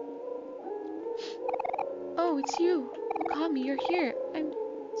 Oh, it's you. Okami, you're here. I'm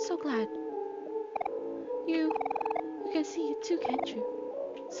so glad. You can see it too, can't you?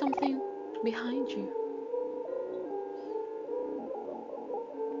 Something behind you.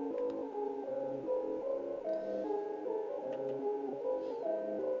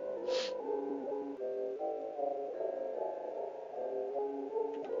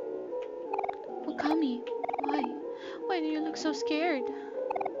 Okami, why? Why do you look so scared?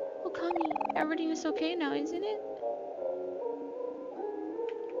 Okami, everything is okay now, isn't it?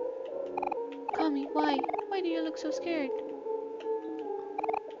 Okami, why? Why do you look so scared?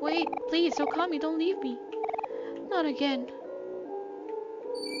 Wait, please, Okami, don't leave me. Not again.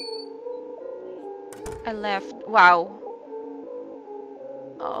 I left. Wow.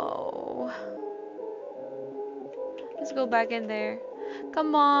 Oh. Let's go back in there.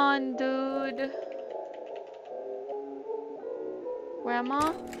 Come on, dude.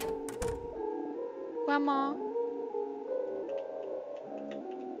 Grandma? Grandma?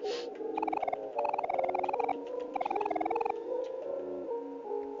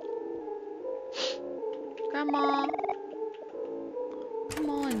 Grandma? Come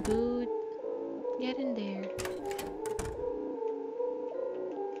on, dude. Get in there.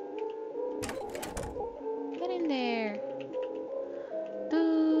 Get in there.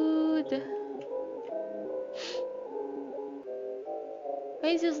 Dude.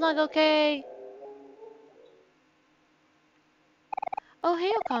 Basil's not okay. Oh,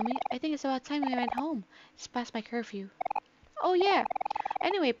 hey, Okami. I think it's about time we went home. It's past my curfew. Oh, yeah.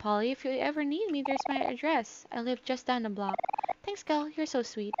 Anyway, Polly, if you ever need me, there's my address. I live just down the block. Thanks, Gal. You're so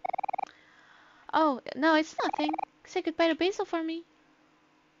sweet. Oh, no, it's nothing. Say goodbye to Basil for me.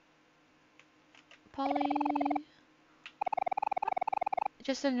 Polly...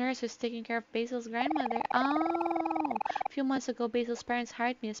 Just a nurse who's taking care of Basil's grandmother. Oh! A few months ago, Basil's parents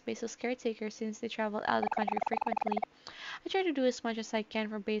hired me as Basil's caretaker since they travel out of the country frequently. I try to do as much as I can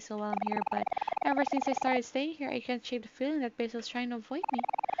for Basil while I'm here, but ever since I started staying here, I can't shake the feeling that Basil's trying to avoid me.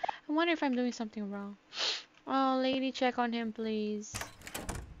 I wonder if I'm doing something wrong. Oh, lady, check on him, please.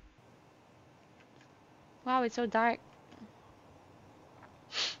 Wow, it's so dark.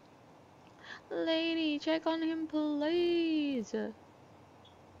 Lady, check on him, please.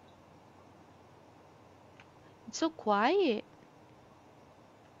 It's so quiet.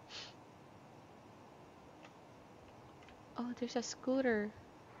 Oh, there's a scooter.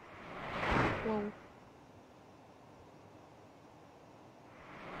 Whoa.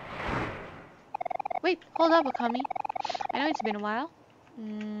 Wait, hold up, Akami. I know it's been a while.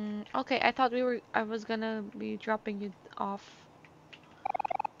 Okay, I was gonna be dropping you off.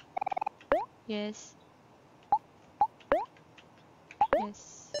 Yes.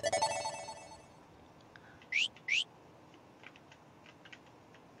 Yes.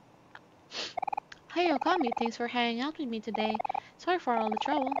 Hey, Okami, thanks for hanging out with me today. Sorry for all the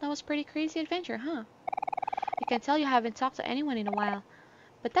trouble. That was a pretty crazy adventure, huh? I can tell you haven't talked to anyone in a while.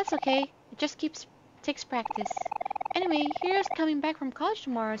 But that's okay. It just takes practice. Anyway, Hero's coming back from college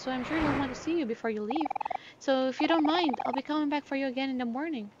tomorrow, so I'm sure he'll want to see you before you leave. So if you don't mind, I'll be coming back for you again in the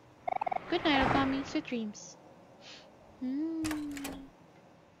morning. Good night, Okami. Sweet dreams.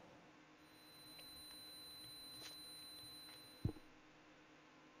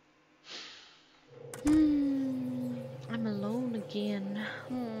 begin?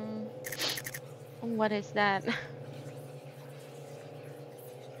 What is that?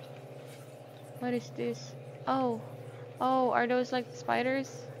 What is this? Oh, oh, are those like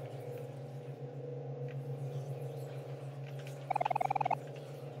spiders?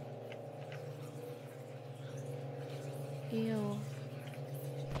 Ew.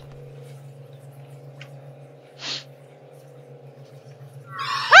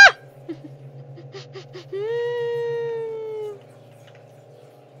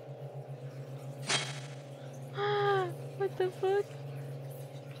 What the fuck?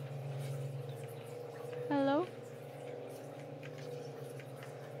 Hello?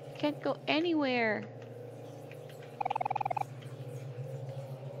 Can't go anywhere.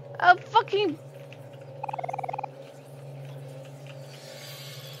 A fucking...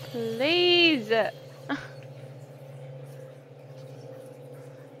 Please!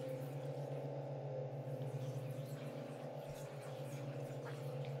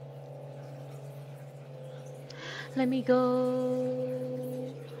 Let me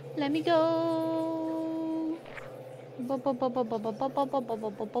go. Let me go.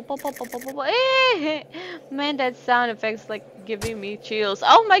 Man, that sound effect's like giving me chills.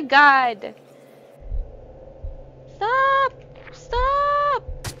 Oh my god! Stop! Stop!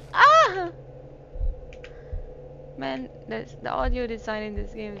 Ah! Man, the audio design in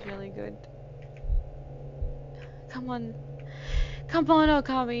this game is really good. Come on. Come on,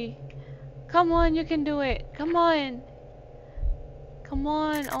 Okami. Come on, you can do it. Come on. Come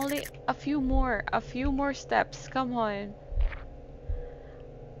on, only a few more. A few more steps. Come on.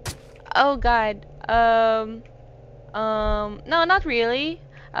 Oh god. No, not really.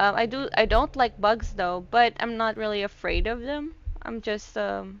 I don't like bugs though, but I'm not really afraid of them. I'm just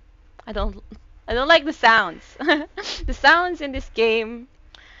I don't I don't like the sounds. The sounds in this game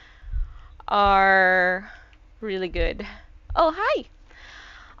are really good. Oh, hi.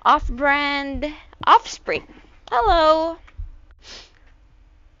 Off-brand offspring. Hello.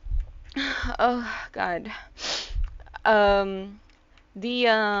 Oh god. Um the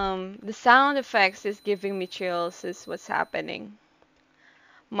sound effects is giving me chills is what's happening.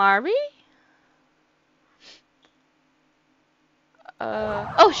 Mari?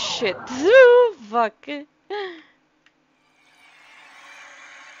 Oh shit. Fuck.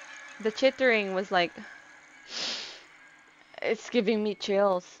 The chittering was like, it's giving me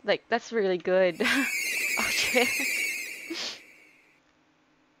chills. Like, that's really good. Oh shit.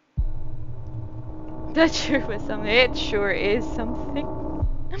 That sure was something. It sure is something.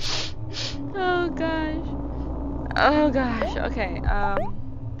 Oh gosh. Oh gosh. Okay.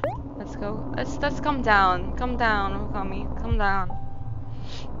 Let's go. Let's come down. Come down, Okami. Come down.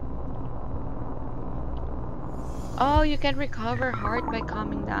 Oh, you can recover heart by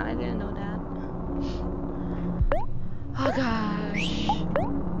calming down. I didn't know that. Oh gosh.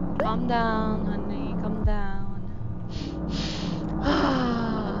 Calm down, honey. Calm down.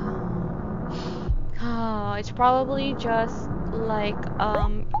 Oh, it's probably just like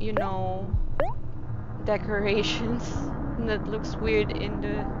you know, decorations that looks weird in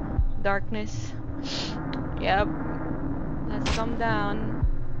the darkness. Yep. Let's calm down.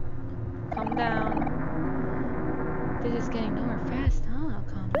 Calm down. This is getting nowhere fast, huh?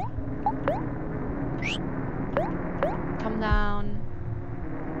 Calm down.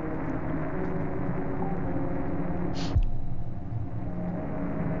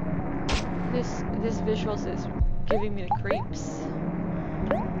 This visuals is giving me the creeps.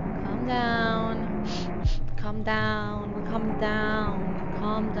 Calm down. Calm down. We're calm down.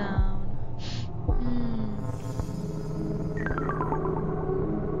 Calm down.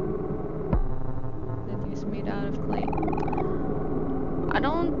 That thing is made out of clay.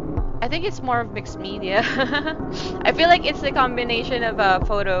 I think it's more of mixed media. I feel like it's a combination of a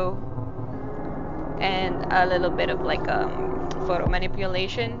photo and a little bit of like photo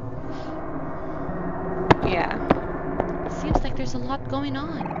manipulation. Yeah. It seems like there's a lot going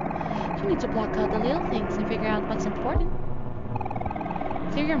on. You need to block out the little things and figure out what's important.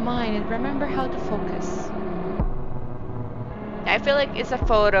 Clear your mind and remember how to focus. I feel like it's a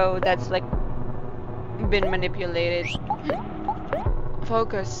photo that's like been manipulated.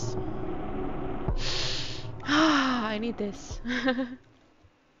 Focus. I need this.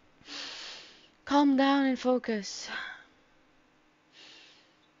 Calm down and focus.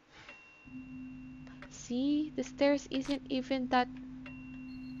 See, the stairs isn't even that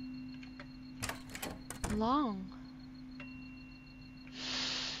long.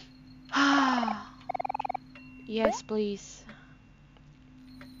 Yes, please.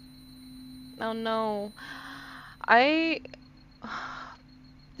 Oh no.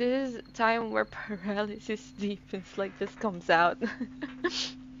 This is time where paralysis defense like just comes out.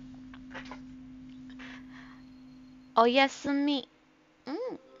 Oh yes, me.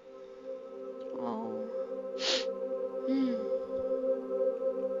 Mm. Oh. Hmm.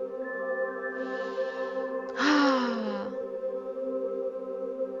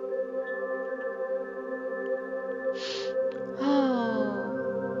 Oh.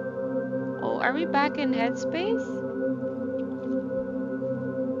 Oh, are we back in headspace?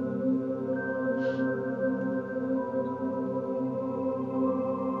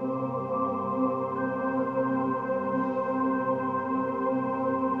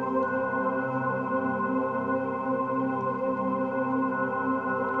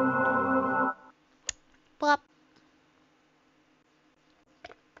 Plop.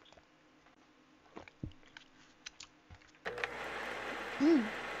 Hmm.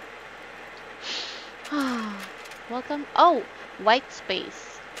 Welcome. Oh, white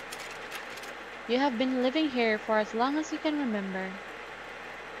space. You have been living here for as long as you can remember.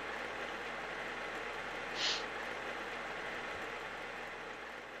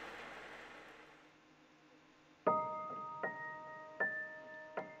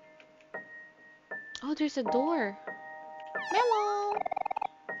 Oh, there's a door. Mellow.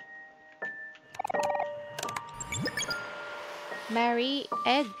 Mary,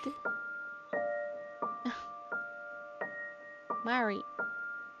 Ed. Mary.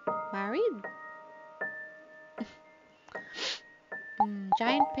 Married?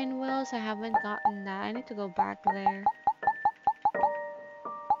 Giant pinwheels. I haven't gotten that. I need to go back there.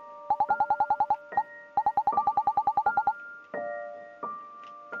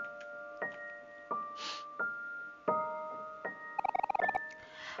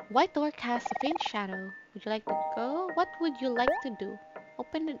 White door casts a faint shadow. Would you like to go? What would you like to do?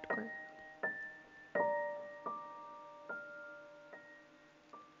 Open the door.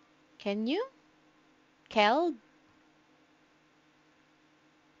 Can you? Kel?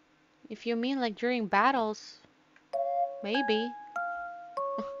 If you mean like during battles, maybe.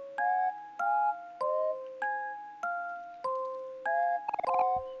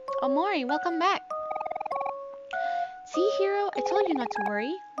 Omori, welcome back. See, hero, I told you not to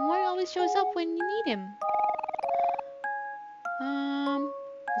worry. Omori always shows up when you need him.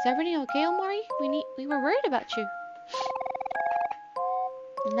 Is everything okay, Omori? We were worried about you.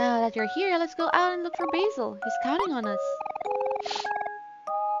 Now that you're here, let's go out and look for Basil. He's counting on us.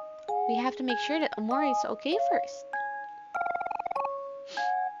 We have to make sure that Omori is okay first.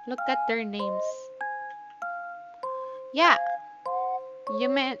 Look at their names. Yeah, you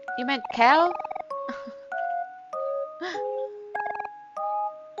meant Kel?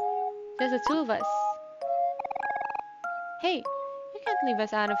 Just the two of us. Hey, you can't leave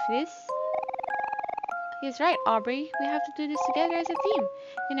us out of this. He's right, Aubrey. We have to do this together as a team.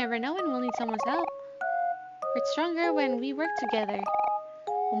 You never know when we'll need someone's help. We're stronger when we work together.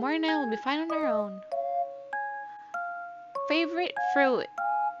 Omori and I will be fine on our own. Favorite fruit?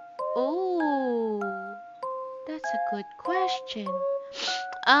 Ooh, that's a good question.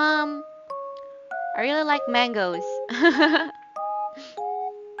 I really like mangoes.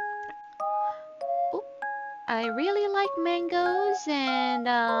 Ooh, I really like mangoes, and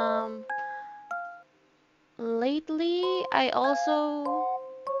lately I also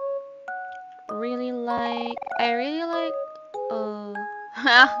I really like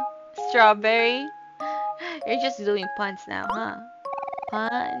strawberry. You're just doing puns now, huh?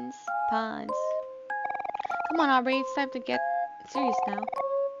 Puns, puns. Come on, Aubrey, it's time to get serious now.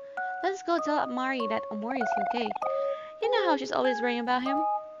 Let's go tell Mari that Omori is okay. You know how she's always worrying about him?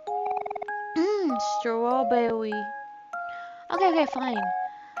 Strawberry. Okay, fine.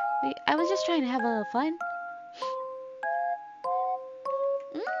 I was just trying to have a little fun.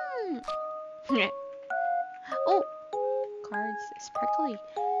 Mmm. Oh, cards. Sparkly.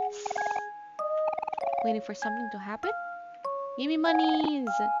 Waiting for something to happen? Give me monies.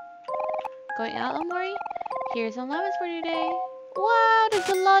 Going out, Omori? Here's some lemons for today. Wow, that's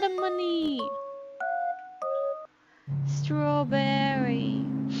a lot of money. Strawberry.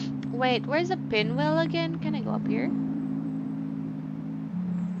 Wait, where's the pinwheel again? Can I go up here?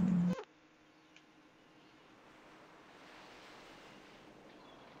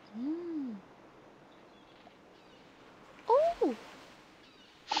 Oh!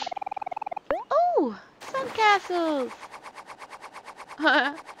 Oh! Sandcastles!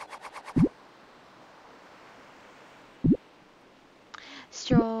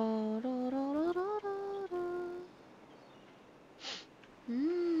 Straw.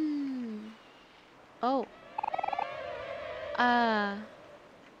 Oh.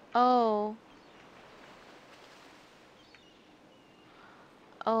 Oh.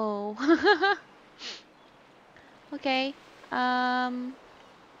 Oh. Okay. Um.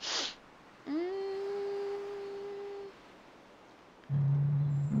 mm,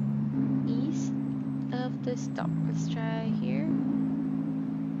 East of the stop. Let's try here.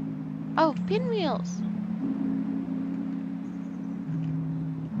 Oh, pinwheels.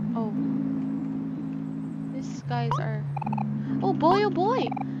 Oh, these guys are. Oh boy, oh boy.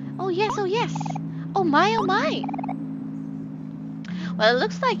 Oh yes, oh yes. Oh my, oh my. Well, it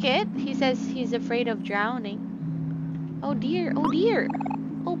looks like it. He says he's afraid of drowning. Oh dear, oh dear.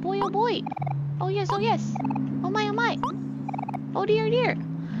 Oh boy, oh boy. Oh yes, oh yes. Oh my, oh my. Oh dear, dear.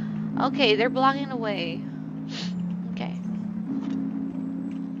 Okay, they're blocking the way. Okay.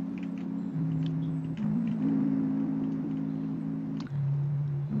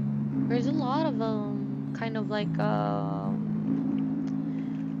 There's a lot of kind of like um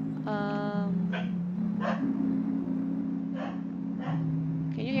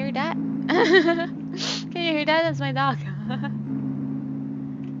can you hear that? Can you hear that? That's my dog.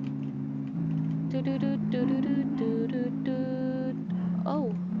 Do do do do do do do do.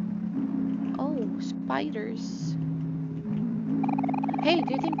 Oh, oh, spiders. Hey,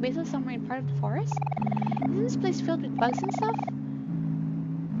 do you think Basil's somewhere in part of the forest? Isn't this place filled with bugs and stuff?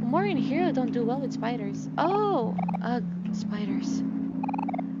 Omori and Hero don't do well with spiders. Oh, ugh, spiders.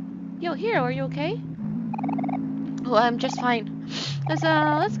 Yo, Hero, are you okay? Oh, I'm just fine.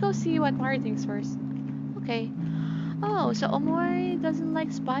 Let's go see what Mari thinks first. Okay. Oh, so Omori doesn't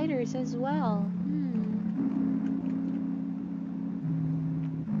like spiders as well.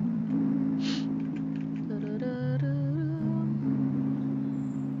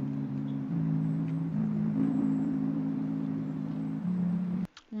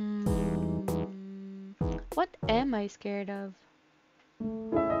 What am I scared of?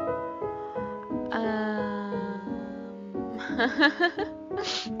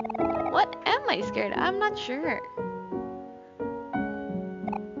 What am I scared of? I'm not sure.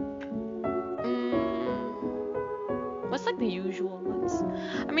 What's like the usual ones?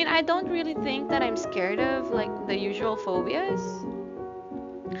 I mean, I don't really think that I'm scared of like the usual phobias.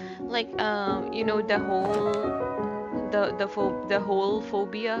 Like you know, the whole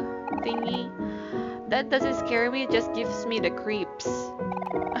phobia thingy. That doesn't scare me, it just gives me the creeps.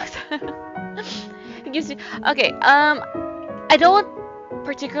 It gives me okay, I don't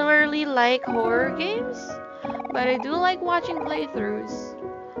particularly like horror games, but I do like watching playthroughs.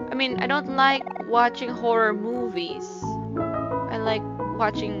 I mean, I don't like watching horror movies. I like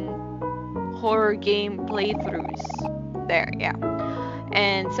watching horror game playthroughs. There, yeah.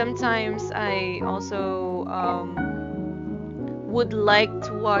 And sometimes I also would like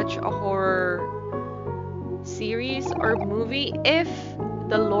to watch a horror series or movie if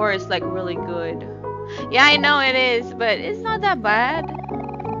the lore is like really good. Yeah, I know it is, but it's not that bad.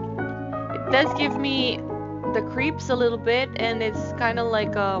 It does give me the creeps a little bit, and it's kind of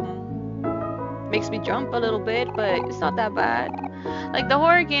like makes me jump a little bit, but it's not that bad. Like the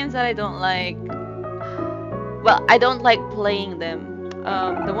horror games that I don't like, well, I don't like playing them.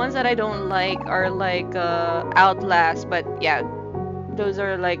 The ones that I don't like are like Outlast, but yeah, those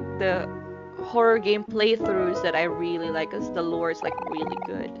are like the horror game playthroughs that I really like, because the lore is like really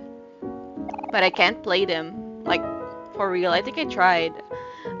good. But I can't play them like for real. I think I tried.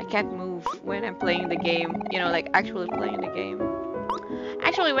 I can't move when I'm playing the game, you know, like actually playing the game.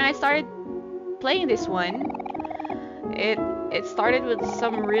 Actually, when I started playing this one, it started with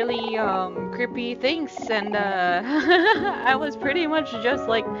some really creepy things, and I was pretty much just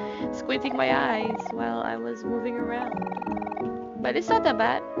like squinting my eyes while I was moving around. But it's not that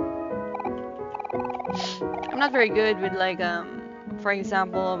bad. I'm not very good with like for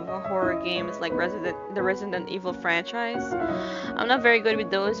example, horror games like the Resident Evil franchise. I'm not very good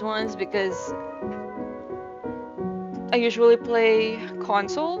with those ones because I usually play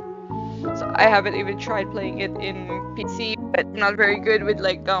console. So I haven't even tried playing it in PC, but I'm not very good with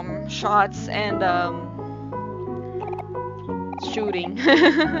like shots and shooting.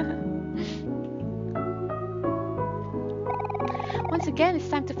 Once again, it's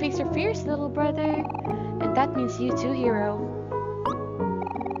time to face your fears, little brother. And that means you too, Hero.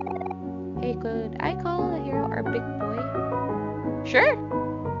 Hey, could I call a Hero our big boy? Sure.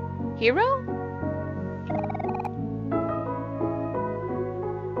 Hero?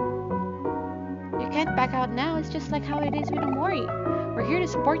 You can't back out now. It's just like how it is with Omori. We're here to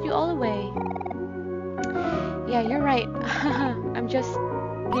support you all the way. Yeah, you're right. I'm just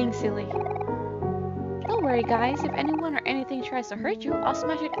being silly. Don't worry, guys. If anyone or anything tries to hurt you, I'll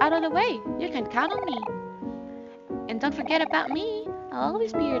smash it out of the way. You can count on me. And don't forget about me. I'll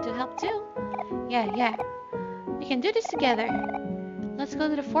always be here to help too. Yeah. We can do this together. Let's go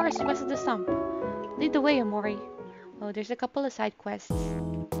to the forest west of the stump. Lead the way, Omori. Oh, there's a couple of side quests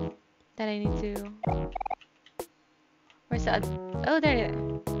that I need to... Where's the... Oh, there it is.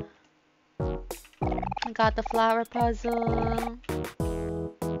 I got the flower puzzle.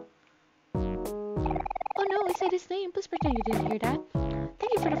 Oh no, I said his name. Please pretend you didn't hear that.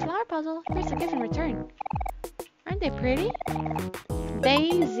 Thank you for the flower puzzle. Here's a gift in return. Aren't they pretty?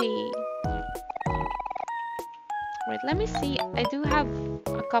 Daisy. Wait, let me see. I do have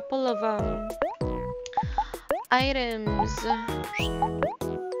a couple of items.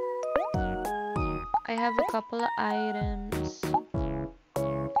 I have a couple of items.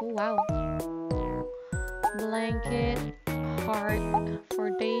 Oh wow. Blanket, heart for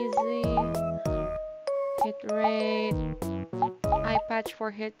Daisy, hit rate, eye patch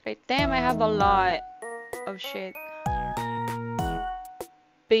for hit rate. Damn, I have a lot of shit.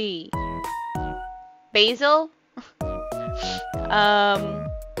 B. Basil? I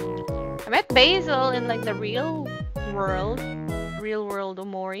met Basil in like the real world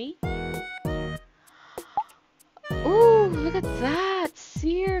Omori. Ooh, look at that!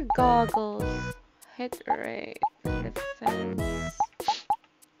 Seer goggles. Hit rate, defense.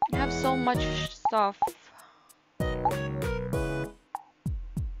 I have so much stuff.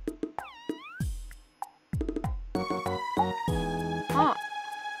 Huh.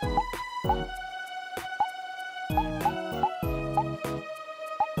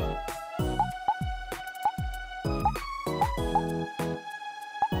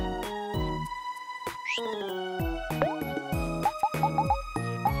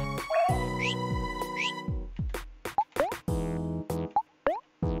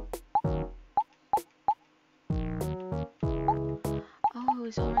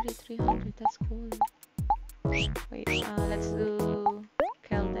 It's already 300, that's cool. Wait, let's do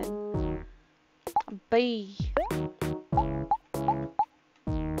Kelden. B.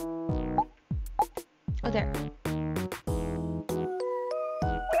 Oh, there.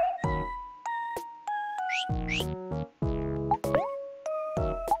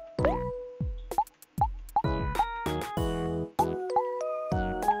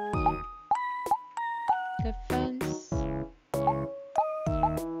 Defense.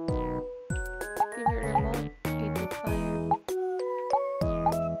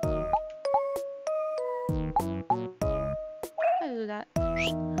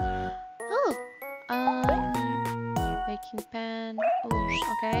 Baking pan. Oh,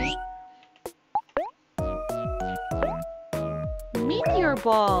 okay. Meteor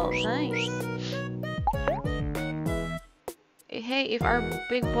ball. Nice. Hey, if our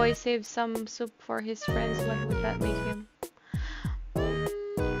big boy saves some soup for his friends, what would that make him?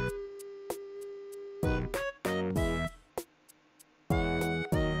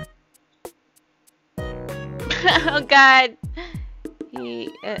 Oh God.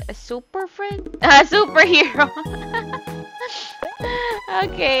 A super friend? A superhero.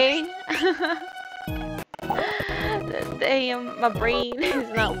 Okay. Damn, my brain is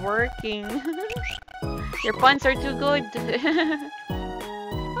not working. Your puns are too good.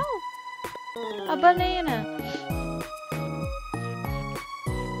 Oh, a banana.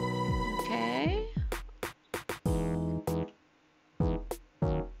 Okay.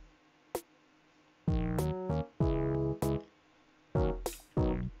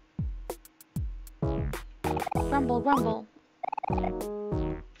 Rumble, rumble.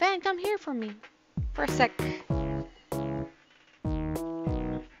 Van, come here for me. For a sec.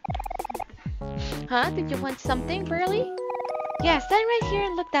 Huh? Did you want something, Burly? Yeah, stand right here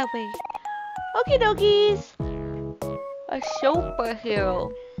and look that way. Okie dokies. A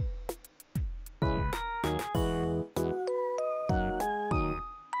superhero.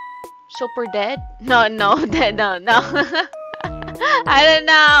 Super dead? No, no, dead, no, no. I don't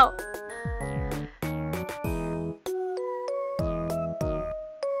know.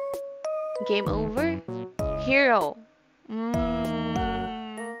 Game over? Hero.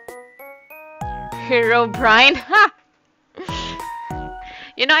 Hero Brian.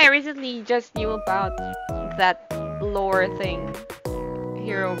 You know, I recently just knew about that lore thing.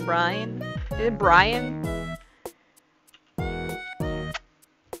 Hero Brian. Is it Brian?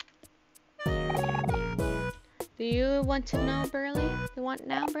 Do you want to know, Burly? You want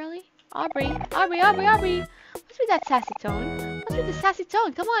now, Burly? Aubrey. What's with that sassy tone? What's with the sassy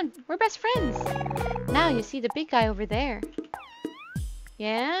tone? Come on, we're best friends. Now you see the big guy over there.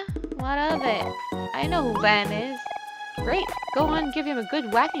 Yeah? What of it? I know who Van is. Great. Go on, give him a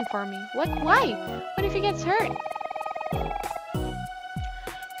good whacking for me. What? Why? What if he gets hurt?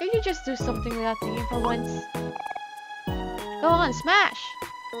 Can you just do something without thinking for once? Go on, smash!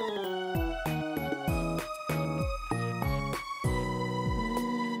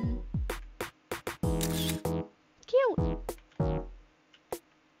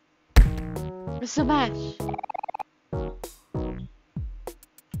 Smash.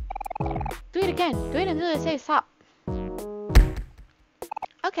 Do it again. Do it until it says stop.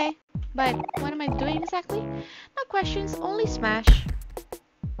 Okay, but what am I doing exactly? No questions, only smash.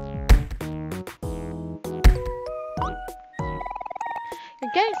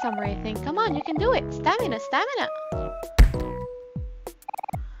 You're getting somewhere, I think. Come on, you can do it. Stamina, stamina.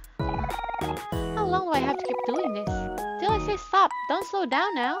 How long do I have to keep doing this? Till I say stop. Don't slow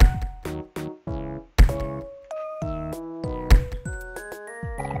down now.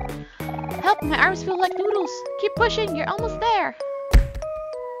 Help, my arms feel like noodles. Keep pushing, you're almost there.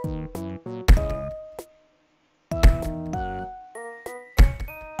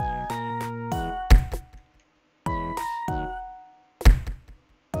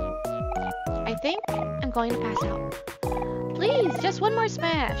 I think I'm going to pass out. Please, just one more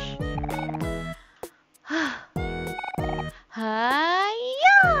smash. Hiya!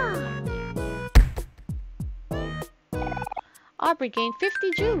 Aubrey gained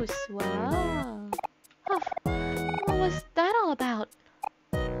 50 juice. Wow. What was that all about?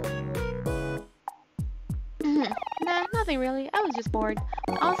 Nah, nothing really. I was just bored.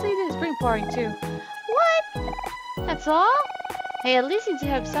 Honestly, this is pretty boring too. What? That's all? Hey, at least you do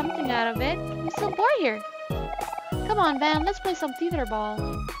have something out of it. I'm still bored here. Come on, Van, let's play some theater ball.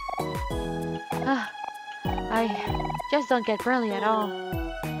 I just don't get girly at all.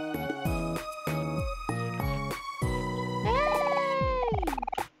 Hey!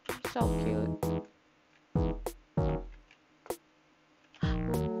 So cute.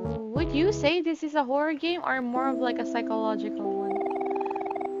 Would you say this is a horror game or more of like a psychological one?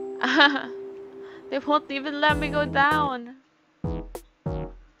 They won't even let me go down.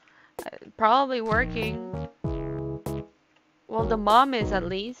 Probably working. Well, the mom is at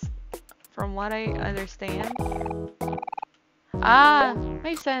least, from what I understand. Ah,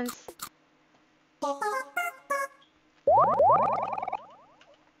 makes sense.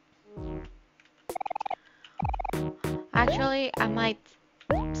 Actually, I might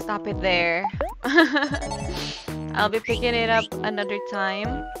stop it there. I'll be picking it up another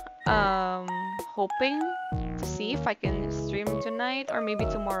time. Hoping to see if I can stream tonight or maybe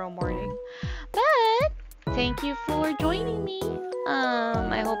tomorrow morning. But thank you for joining me.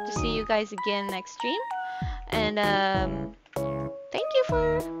 I hope to see you guys again next stream. And thank you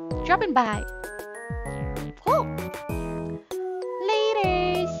for dropping by.